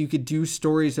 80s. Like you could do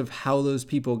stories of how those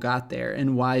people got there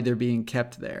and why they're being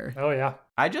kept there. Oh yeah.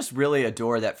 I just really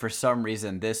adore that for some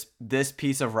reason this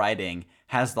piece of writing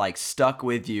has like stuck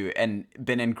with you and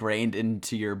been ingrained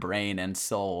into your brain and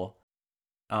soul.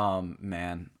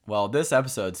 Man. Well, this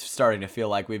episode's starting to feel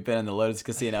like we've been in the Lotus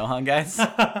Casino, huh, guys?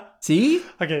 See?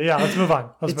 Okay, yeah, let's move on.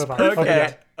 Let's move on.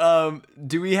 Okay.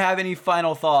 Do we have any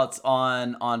final thoughts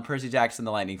on Percy Jackson,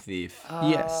 the Lightning Thief?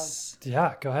 Yes.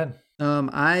 Yeah, go ahead.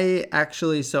 I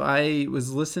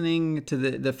was listening to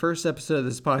the first episode of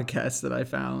this podcast that I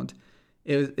found.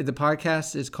 The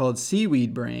podcast is called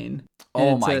Seaweed Brain.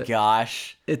 Oh and my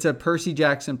gosh. It's a Percy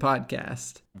Jackson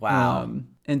podcast. Wow.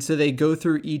 And so they go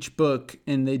through each book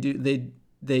and they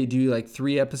do like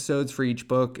 3 episodes for each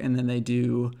book, and then they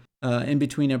do in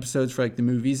between episodes for like the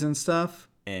movies and stuff.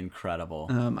 Incredible.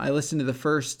 I listened to the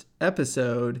first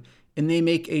episode, and they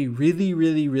make a really,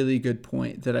 really, really good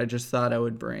point that I just thought I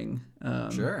would bring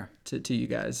to you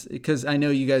guys, because I know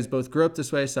you guys both grew up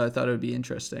this way, so I thought it would be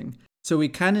interesting. So we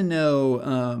kind of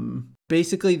know,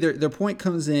 basically their point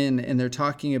comes in and they're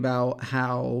talking about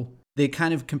how they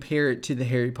kind of compare it to the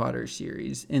Harry Potter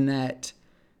series in that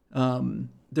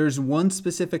there's one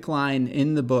specific line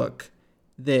in the book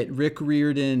that Rick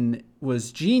Riordan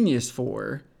was genius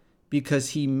for, because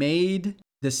he made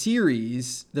the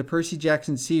series, the Percy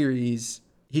Jackson series,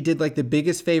 he did like the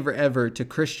biggest favor ever to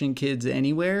Christian kids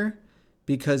anywhere,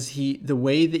 because the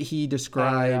way that he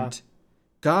described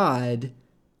God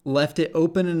left it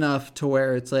open enough to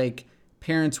where it's like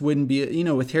parents wouldn't be,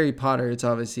 with Harry Potter, it's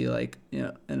obviously like,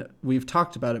 and we've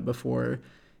talked about it before,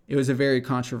 it was a very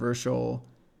controversial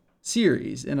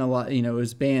series, and a lot, it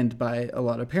was banned by a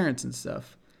lot of parents and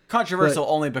stuff. Controversial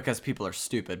only because people are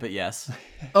stupid, but yes.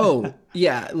 Oh,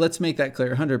 yeah, let's make that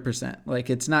clear, 100%. Like,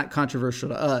 it's not controversial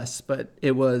to us, but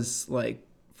it was, like,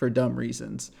 for dumb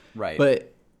reasons. Right.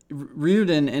 But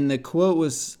Riordan, and the quote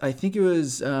was, I think it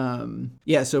was,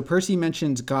 so Percy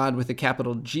mentions God with a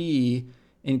capital G,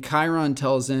 and Chiron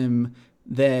tells him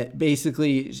that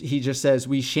basically he just says,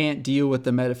 we shan't deal with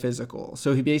the metaphysical.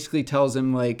 So he basically tells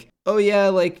him, like, oh yeah,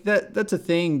 like that's a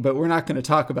thing, but we're not going to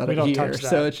talk about We it don't here. touch that.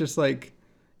 So it's just like,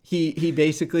 he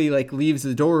basically like leaves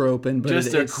the door open, but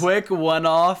Just a it's quick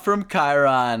one-off from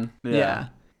Chiron. yeah.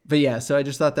 But yeah, so I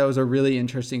just thought that was a really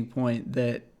interesting point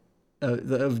that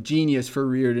of genius for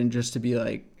Reardon just to be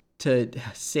like to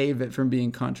save it from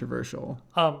being controversial.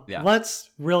 Yeah. Let's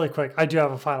really quick. I do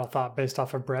have a final thought based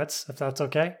off of Brett's, if that's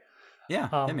okay.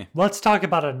 Yeah, hit me. Let's talk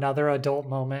about another adult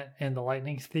moment in The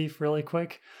Lightning Thief really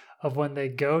quick of when they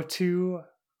go to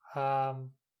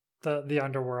the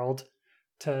underworld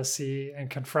to see and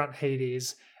confront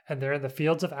Hades, and they're in the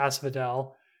fields of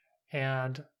Asphodel,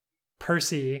 and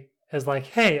Percy is like,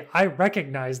 hey, I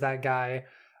recognize that guy.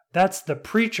 That's the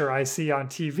preacher I see on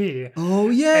TV. Oh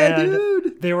yeah, And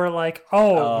dude. they were like,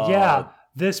 yeah,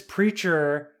 this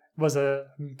preacher was a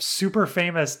super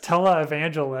famous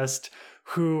televangelist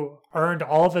who earned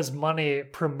all of his money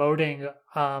promoting,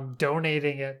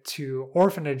 donating it to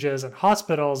orphanages and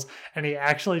hospitals, and he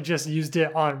actually just used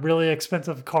it on really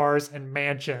expensive cars and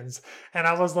mansions. And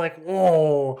I was like,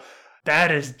 whoa,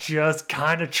 that is just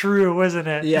kind of true, isn't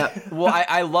it? Yeah. Well,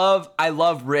 I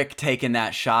love Rick taking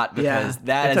that shot because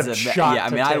that It's is a shot yeah. I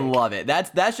to mean, I take. love it.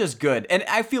 That's just good, and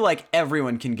I feel like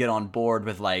everyone can get on board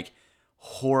with like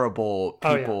horrible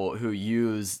Oh, yeah. people who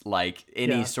use like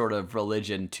any Yeah. sort of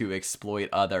religion to exploit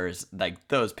others. Like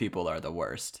those people are the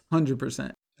worst.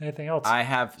 100%. Anything else? I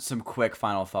have some quick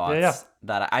final thoughts Yeah.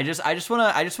 that I just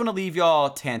wanna leave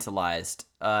y'all tantalized,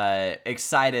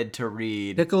 excited to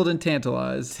read, Pickled and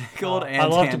tantalized. tickled and I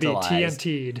love to be tantalized.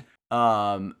 TNT'd.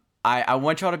 I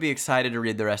want y'all to be excited to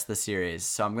read the rest of the series.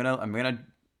 So I'm gonna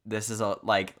this is a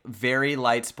like very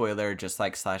light spoiler, just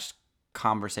like slash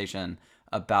conversation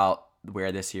about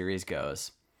where the series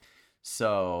goes.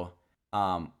 So,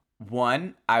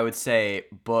 one, I would say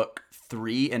book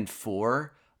 3 and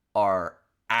 4 are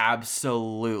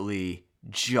absolutely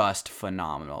just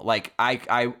phenomenal. Like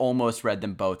I almost read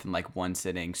them both in like one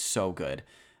sitting. So good.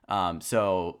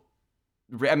 So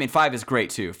I mean, 5 is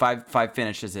great too. 5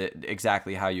 finishes it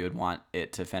exactly how you would want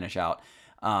it to finish out.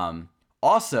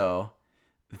 Also,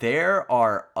 there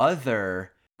are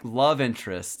other love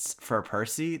interests for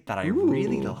Percy that I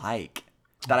really like,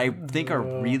 that I think are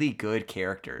really good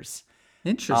characters.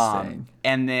 Interesting.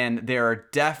 And then there are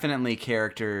definitely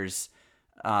characters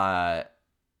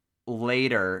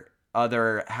later,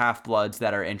 other half-bloods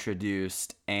that are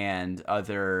introduced, and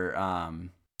other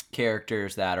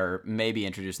characters that are maybe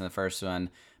introduced in the first one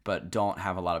but don't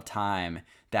have a lot of time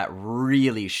that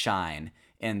really shine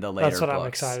in the later That's what books. I'm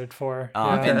excited for.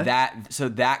 Okay. And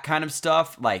that kind of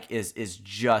stuff like is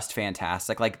just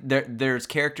fantastic. Like there's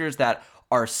characters that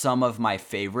are some of my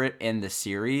favorite in the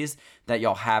series that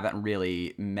y'all haven't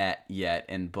really met yet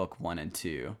in book 1 and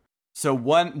 2. So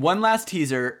one last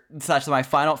teaser slash my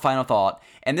final thought,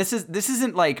 and this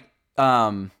isn't like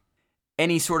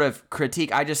any sort of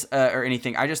critique. I just or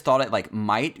anything. I just thought it like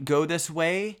might go this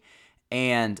way,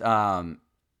 and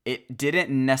it didn't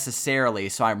necessarily.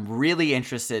 So I'm really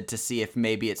interested to see if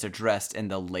maybe it's addressed in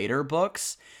the later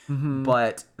books.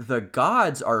 But the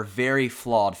gods are very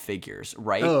flawed figures,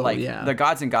 right? Oh, like yeah. the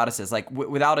gods and goddesses, like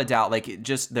without a doubt, like it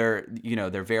just they're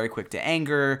very quick to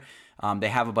anger. They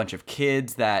have a bunch of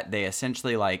kids that they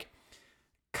essentially like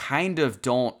kind of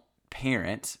don't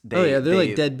parent. They're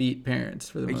like deadbeat parents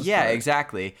for the most yeah, part.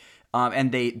 exactly.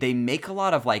 And they make a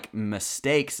lot of like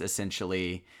mistakes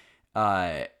essentially,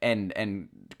 and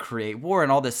create war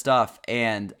and all this stuff.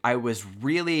 And I was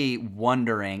really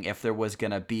wondering if there was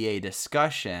gonna be a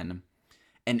discussion,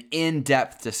 an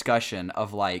in-depth discussion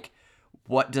of like,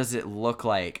 what does it look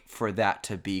like for that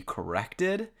to be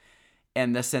corrected?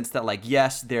 In the sense that like,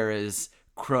 yes, there is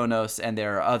Kronos and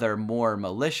there are other more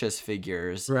malicious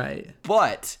figures, Right.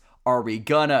 but are we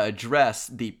gonna address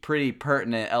the pretty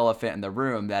pertinent elephant in the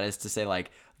room, that is to say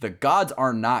like the gods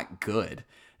are not good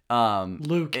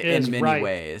Luke in is many right.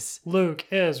 ways. Luke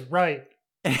is right.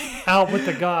 Out with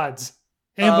the gods.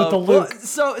 And with the Luke.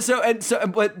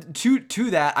 But to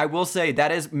that, I will say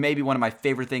that is maybe one of my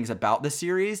favorite things about the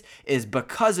series, is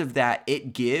because of that,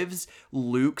 it gives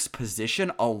Luke's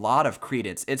position a lot of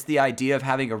credence. It's the idea of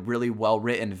having a really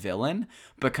well-written villain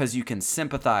because you can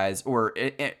sympathize or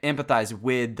empathize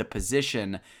with the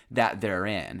position that they're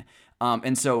in.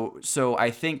 And so I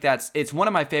think it's one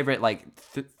of my favorite like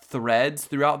threads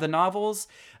throughout the novels.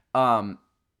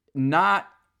 Not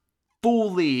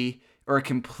fully or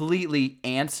completely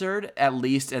answered, at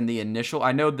least in the initial.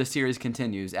 I know the series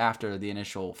continues after the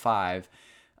initial 5,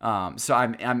 so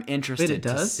I'm interested Wait, it to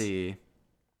does? see.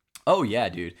 Oh yeah,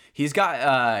 dude, he's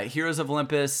got Heroes of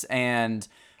Olympus and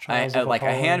Trials of like a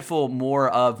Apollo. handful more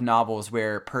of novels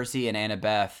where Percy and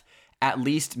Annabeth at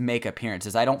least make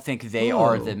appearances. I don't think they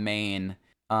are Oh. the main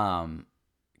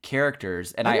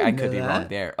characters, and I I didn't could know be wrong that.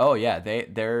 there. Oh yeah,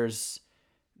 there's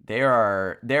there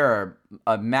are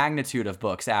a magnitude of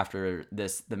books after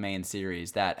the main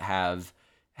series that have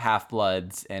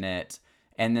half-bloods in it,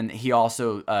 and then he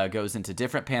also goes into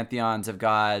different pantheons of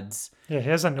gods. Yeah, he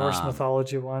has a Norse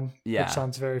mythology one, yeah. which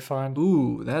sounds very fun.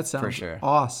 Ooh, that sounds sure.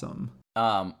 awesome.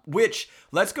 Which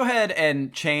let's go ahead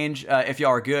and change, if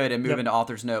y'all are good, and move into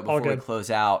author's note before we close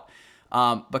out,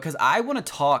 because I want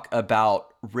to talk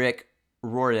about Rick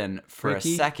Riordan for a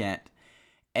second.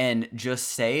 And just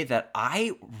say that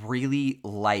I really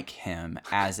like him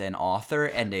as an author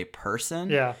and a person.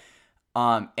 Yeah.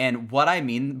 And what I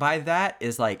mean by that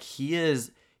is like he's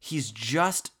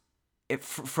just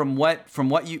from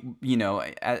what you know,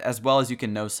 as well as you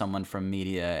can know someone from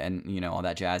media and all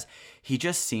that jazz. He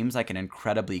just seems like an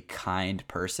incredibly kind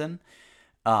person,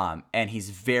 and he's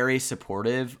very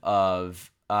supportive of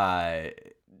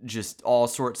just all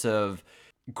sorts of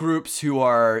groups who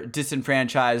are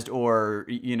disenfranchised or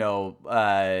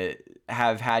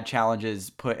have had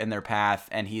challenges put in their path,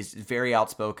 and he's very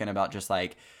outspoken about just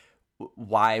like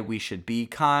why we should be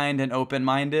kind and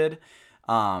open-minded.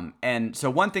 And so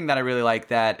one thing that I really like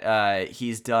that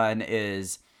he's done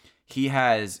is he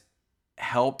has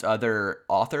helped other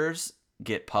authors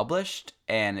get published,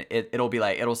 and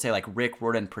it'll say like Rick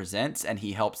Riordan Presents, and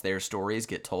he helps their stories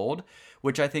get told,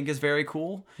 which I think is very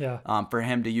cool. Yeah. For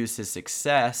him to use his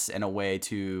success in a way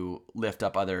to lift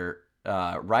up other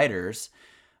writers.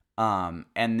 And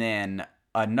then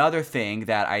another thing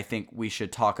that I think we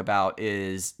should talk about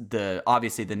is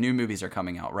obviously the new movies are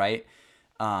coming out, right?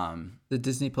 The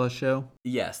Disney Plus show.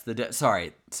 Yes.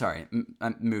 Sorry.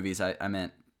 Movies. I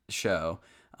meant show.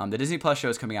 The Disney Plus show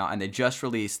is coming out, and they just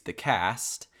released the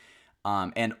cast.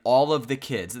 And all of the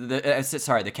kids,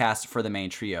 the cast for the main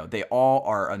trio, they all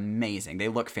are amazing. They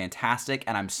look fantastic,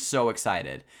 and I'm so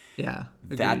excited. Yeah.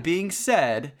 Agreed. That being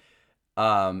said,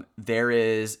 there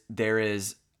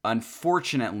is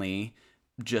unfortunately,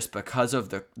 just because of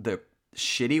the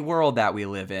shitty world that we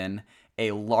live in,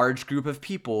 a large group of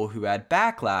people who had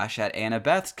backlash at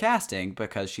Annabeth's casting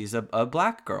because she's a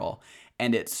black girl.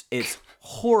 And it's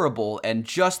horrible and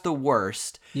just the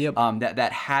worst. Yep.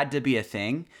 That had to be a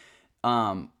thing.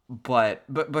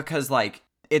 But because like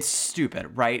it's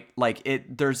stupid, right? Like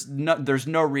there's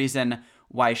no reason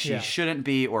why she shouldn't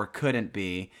be or couldn't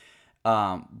be.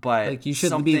 But like you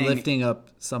shouldn't be lifting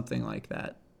up something like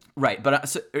that. Right,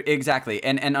 but exactly,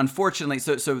 and unfortunately,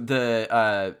 so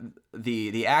the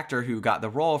actor who got the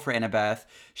role for Annabeth,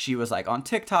 she was like on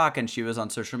TikTok and she was on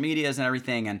social medias and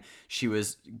everything, and she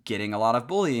was getting a lot of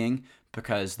bullying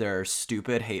because there are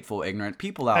stupid, hateful, ignorant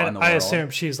people out in the world. I assume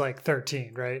she's like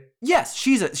 13, right? Yes,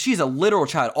 she's a literal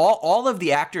child. All of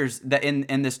the actors that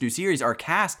in this new series are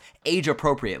cast age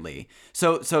appropriately.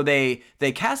 So they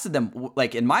casted them,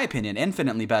 like, in my opinion,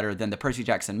 infinitely better than the Percy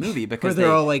Jackson movie because they're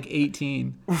all like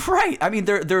 18. Right. I mean,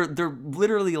 they're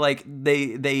literally like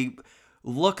they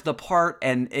look the part,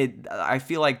 and I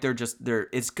feel like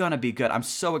it's gonna be good. I'm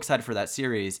so excited for that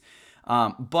series.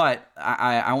 But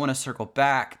I want to circle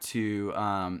back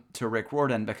to Rick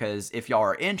Riordan, because if y'all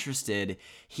are interested,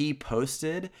 he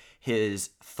posted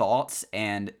his thoughts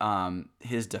and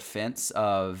his defense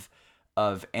of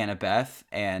Annabeth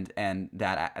and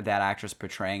that actress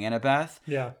portraying Annabeth.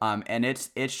 Yeah. And it's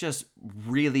just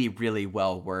really, really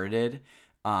well worded.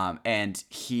 And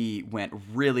he went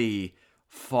really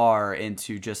far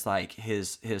into just like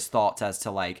his thoughts as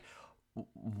to like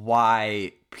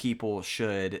why people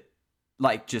should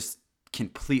like just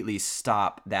completely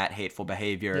stop that hateful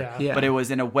behavior. Yeah. But it was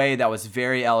in a way that was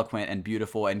very eloquent and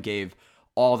beautiful, and gave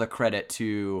all the credit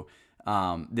to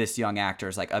this young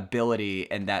actor's like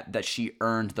ability, and that she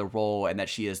earned the role, and that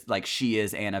she is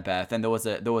Annabeth. And there was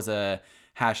a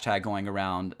hashtag going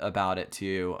around about it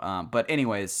too. But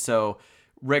anyways, so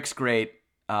Rick's great.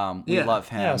 We love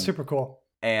him. Yeah, super cool.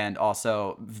 And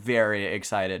also very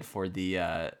excited for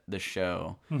the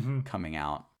show coming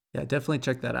out. Yeah, definitely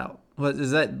check that out.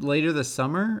 Is that later this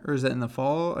summer, or is that in the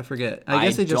fall? I forget. I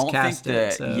guess they just cast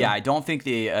it. So. Yeah, I don't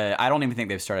even think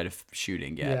they've started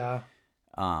shooting yet.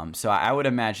 Yeah. So I would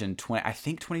imagine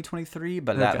 2023,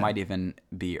 but that might even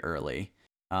be early.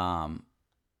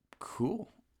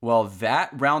 Cool. Well, that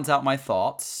rounds out my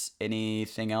thoughts.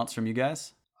 Anything else from you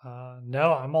guys?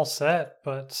 No, I'm all set,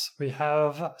 but we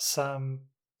have some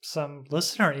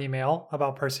listener email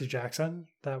about Percy Jackson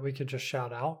that we could just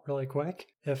shout out really quick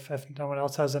if no one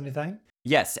else has anything.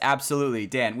 Yes, absolutely.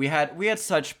 Dan, we had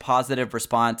such positive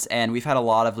response, and we've had a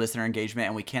lot of listener engagement,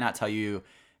 and we cannot tell you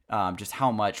just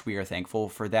how much we are thankful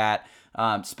for that.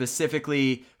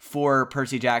 specifically for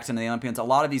Percy Jackson and the Olympians. A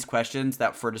lot of these questions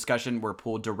that for discussion were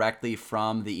pulled directly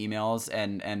from the emails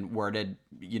and worded,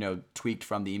 tweaked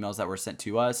from the emails that were sent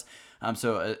to us.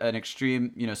 So an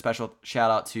extreme, special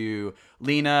shout out to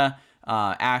Lena,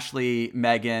 Ashley,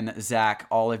 Megan, Zach,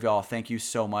 all of y'all. Thank you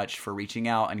so much for reaching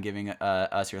out and giving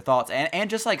us your thoughts and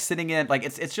just like sitting in. Like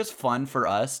it's just fun for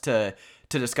us to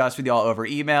discuss with y'all over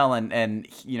email and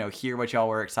hear what y'all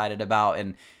were excited about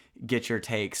and get your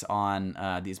takes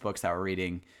on these books that we're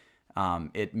reading.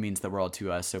 It means the world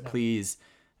to us. So please,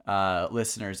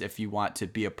 listeners, if you want to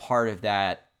be a part of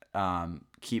that,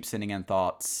 keep sending in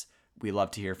thoughts. We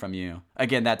love to hear from you.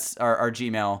 Again, that's our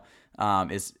Gmail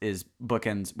is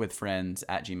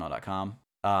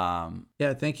bookinswithfriends@gmail.com.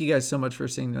 Yeah, thank you guys so much for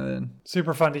sending that in.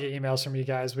 Super fun to get emails from you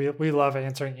guys. We love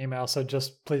answering emails, so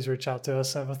just please reach out to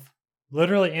us with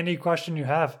literally any question you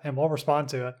have, and we'll respond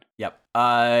to it. Yep.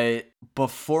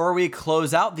 Before we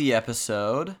close out the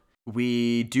episode,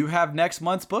 we do have next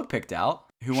month's book picked out.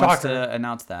 Who wants to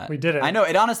announce that? We did it. I know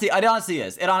it honestly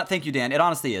is. Thank you, Dan. It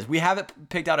honestly is. We have it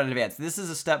picked out in advance. This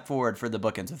is a step forward for the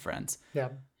Bookends with Friends. Yeah.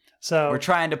 So we're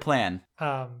trying to plan.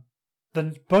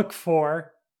 The book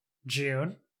for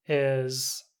June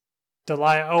is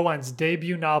Delia Owens'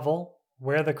 debut novel,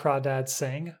 Where the Crawdads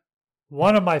Sing.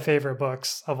 One of my favorite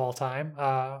books of all time.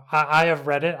 I have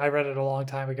read it. I read it a long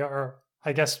time ago, or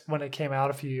I guess when it came out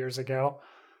a few years ago.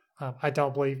 I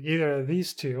don't believe either of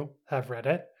these two have read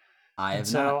it. I have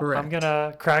so not. Correct. I'm going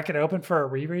to crack it open for a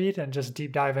reread and just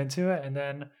deep dive into it. And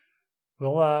then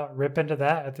we'll rip into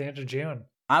that at the end of June.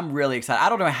 I'm really excited. I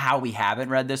don't know how we haven't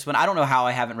read this one. I don't know how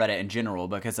I haven't read it in general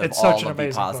because of It's all such an of the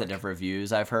amazing positive book.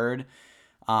 reviews I've heard.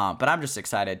 But I'm just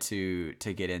excited to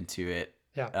get into it.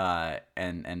 Yeah.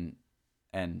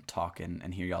 And talk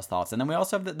and hear y'all's thoughts. And then we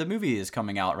also have the movie is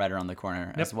coming out right around the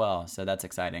corner as well. So that's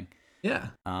exciting. Yeah.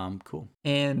 Cool.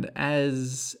 And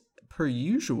as per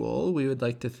usual, we would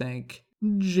like to thank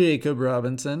Jacob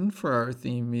Robinson for our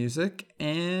theme music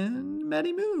and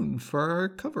Maddie Moon for our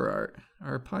cover art,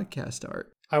 our podcast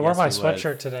art. I wore my Yes, we would.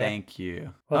 sweatshirt today. Thank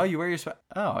you. Well- Oh, you wear your sweat.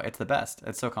 Oh, it's the best.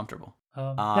 It's so comfortable.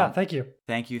 Yeah, thank you.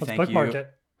 Thank you. Let's Thank bookmark you. it.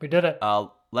 We did it.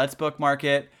 Let's bookmark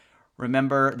it.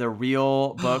 Remember, the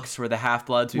real books were the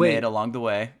Half-Bloods we Wait. made along the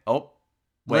way. Oh,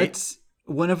 wait.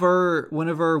 One of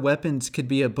our weapons could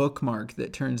be a bookmark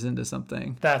that turns into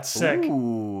something. That's sick.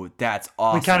 Ooh, that's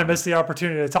awesome. We kind of missed the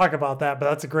opportunity to talk about that, but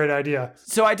that's a great idea.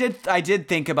 So I did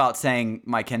think about saying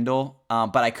my Kindle,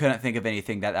 but I couldn't think of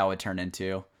anything that would turn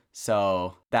into.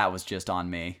 So that was just on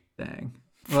me Dang.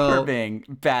 for Well, being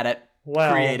bad at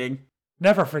Well, creating.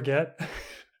 Never forget.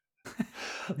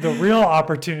 The real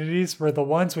opportunities were the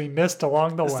ones we missed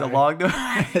along the Just way. along the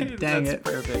way. Dang That's it.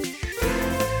 perfect.